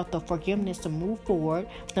yourself the forgiveness to move forward.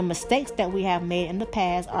 The mistakes that we have made in the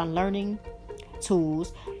past are learning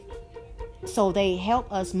tools, so they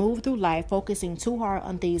help us move through life. Focusing too hard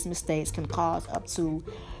on these mistakes can cause us to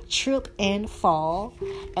trip and fall.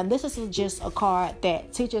 And this is just a card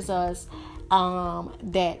that teaches us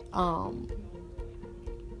that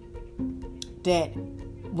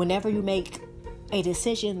whenever you make a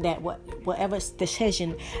decision, that whatever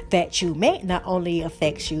decision that you make not only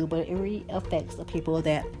affects you, but it really affects the people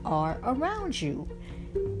that are around you.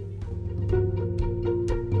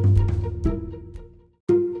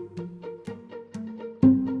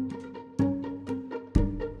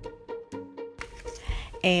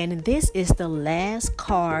 And this is the last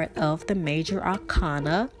card of the Major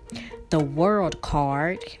Arcana, the World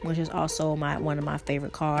card, which is also one of my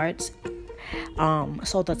favorite cards.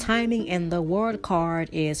 So the timing in the World card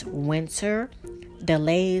is winter.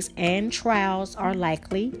 Delays and trials are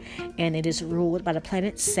likely, and it is ruled by the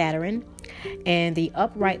planet Saturn. And the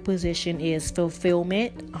upright position is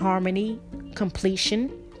fulfillment, harmony,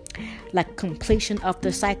 completion. Like completion of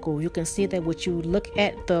the cycle. You can see that when you look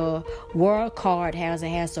at the World card, it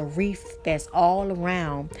has a wreath that's all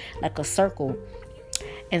around like a circle.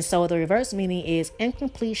 And so the reverse meaning is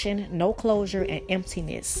incompletion, no closure, and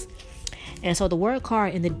emptiness. And so the World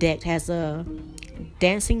card in the deck has a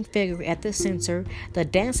dancing figure at the center. The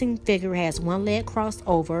dancing figure has one leg crossed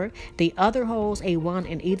over. The other holds a wand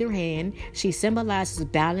in either hand. She symbolizes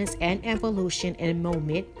balance and evolution in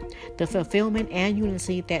moment. The fulfillment and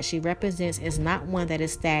unity that she represents is not one that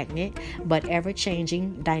is stagnant, but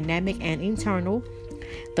ever-changing, dynamic, and eternal.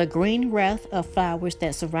 The green wreath of flowers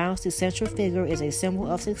that surrounds the central figure is a symbol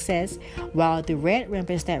of success, while the red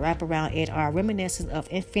ribbons that wrap around it are reminiscent of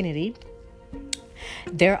infinity.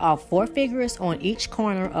 There are 4 figures on each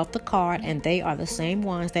corner of the card, and they are the same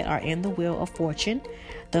ones that are in the Wheel of Fortune.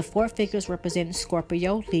 The 4 figures represent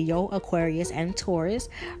Scorpio, Leo, Aquarius, and Taurus,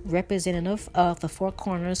 representative of the 4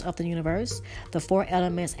 corners of the universe, the 4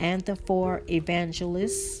 elements, and the 4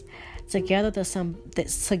 evangelists. Together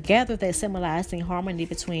they symbolize the harmony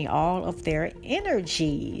between all of their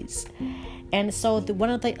energies. And so one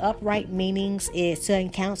of the upright meanings is to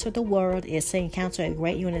encounter the world, is to encounter a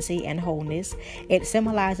great unity and wholeness. It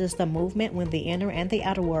symbolizes the movement when the inner and the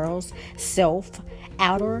outer worlds,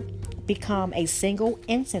 outer, become a single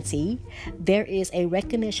entity. There is a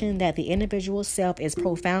recognition that the individual self is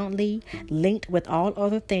profoundly linked with all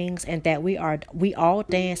other things, and that we all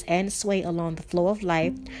dance and sway along the flow of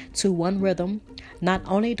life to one rhythm. Not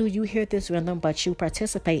only do you hear this rhythm, but you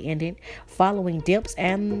participate in it, following dips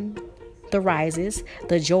and the rises,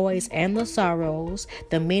 the joys and the sorrows.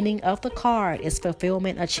 The meaning of the card is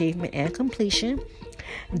fulfillment, achievement, and completion.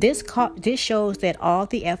 This shows that all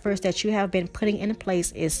the efforts that you have been putting in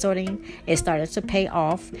place is starting to pay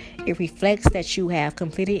off. It reflects that you have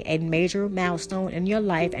completed a major milestone in your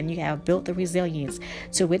life, and you have built the resilience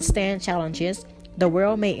to withstand challenges. The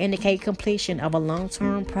world may indicate completion of a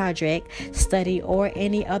long-term project, study, or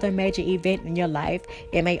any other major event in your life.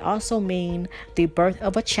 It may also mean the birth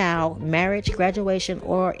of a child, marriage, graduation,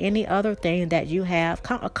 or any other thing that you have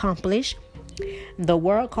accomplished. The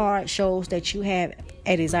World card shows that you have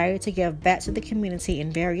a desire to give back to the community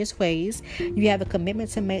in various ways. You have a commitment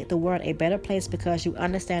to make the world a better place because you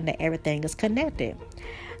understand that everything is connected.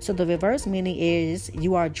 So the reverse meaning is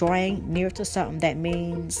you are drawing near to something that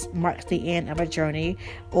marks the end of a journey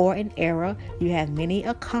or an era. You have many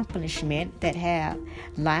accomplishments that have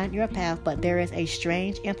lined your path, but there is a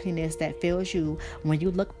strange emptiness that fills you when you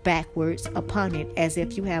look backwards upon it, as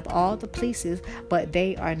if you have all the pieces, but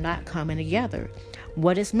they are not coming together.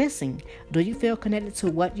 What is missing? Do you feel connected to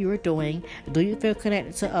what you are doing? Do you feel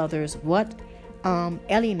connected to others? What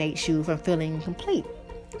alienates you from feeling complete,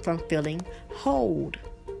 from feeling whole.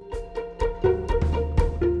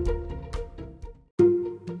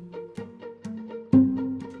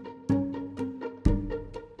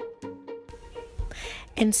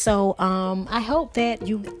 And so I hope that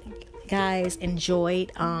you guys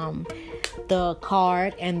enjoyed the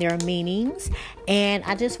card and their meanings. And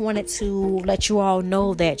I just wanted to let you all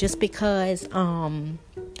know that just because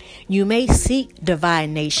you may seek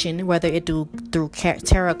divination, whether it through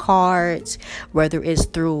tarot cards, whether it's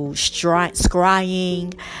through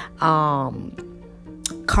scrying,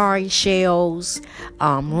 card shells,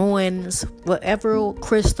 ruins, whatever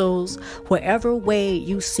crystals, whatever way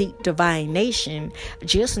you seek divination,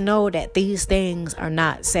 just know that these things are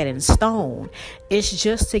not set in stone. It's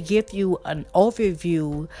just to give you an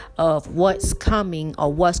overview of what's coming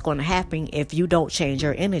or what's going to happen if you don't change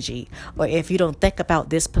your energy, or if you don't think about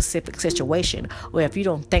this specific situation, or if you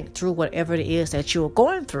don't think through whatever it is that you're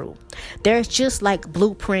going through. There's just like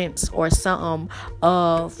blueprints or something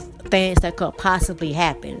of things that could possibly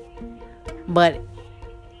happen. But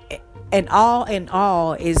in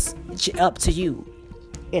all is up to you.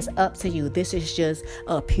 It's up to you. This is just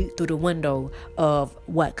a peek through the window of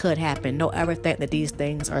what could happen. Don't ever think that these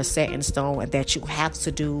things are set in stone and that you have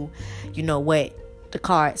to do, what the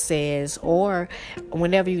card says. Or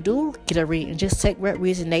whenever you do get a reading, just take what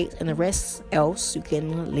resonates, and the rest else you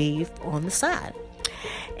can leave on the side.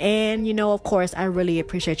 And, of course, I really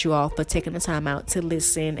appreciate you all for taking the time out to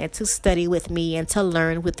listen and to study with me and to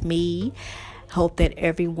learn with me. Hope that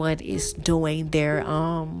everyone is doing their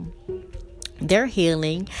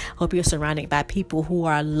healing. Hope you're surrounded by people who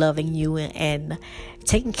are loving you and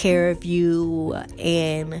taking care of you,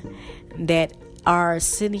 and that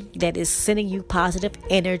is sending you positive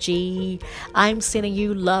energy. I'm sending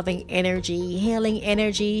you loving energy, healing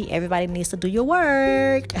energy. Everybody needs to do your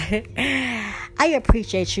work. I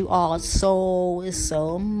appreciate you all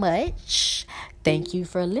so much. Thank you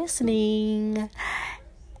for listening.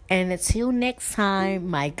 And until next time,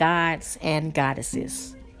 my gods and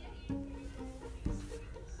goddesses.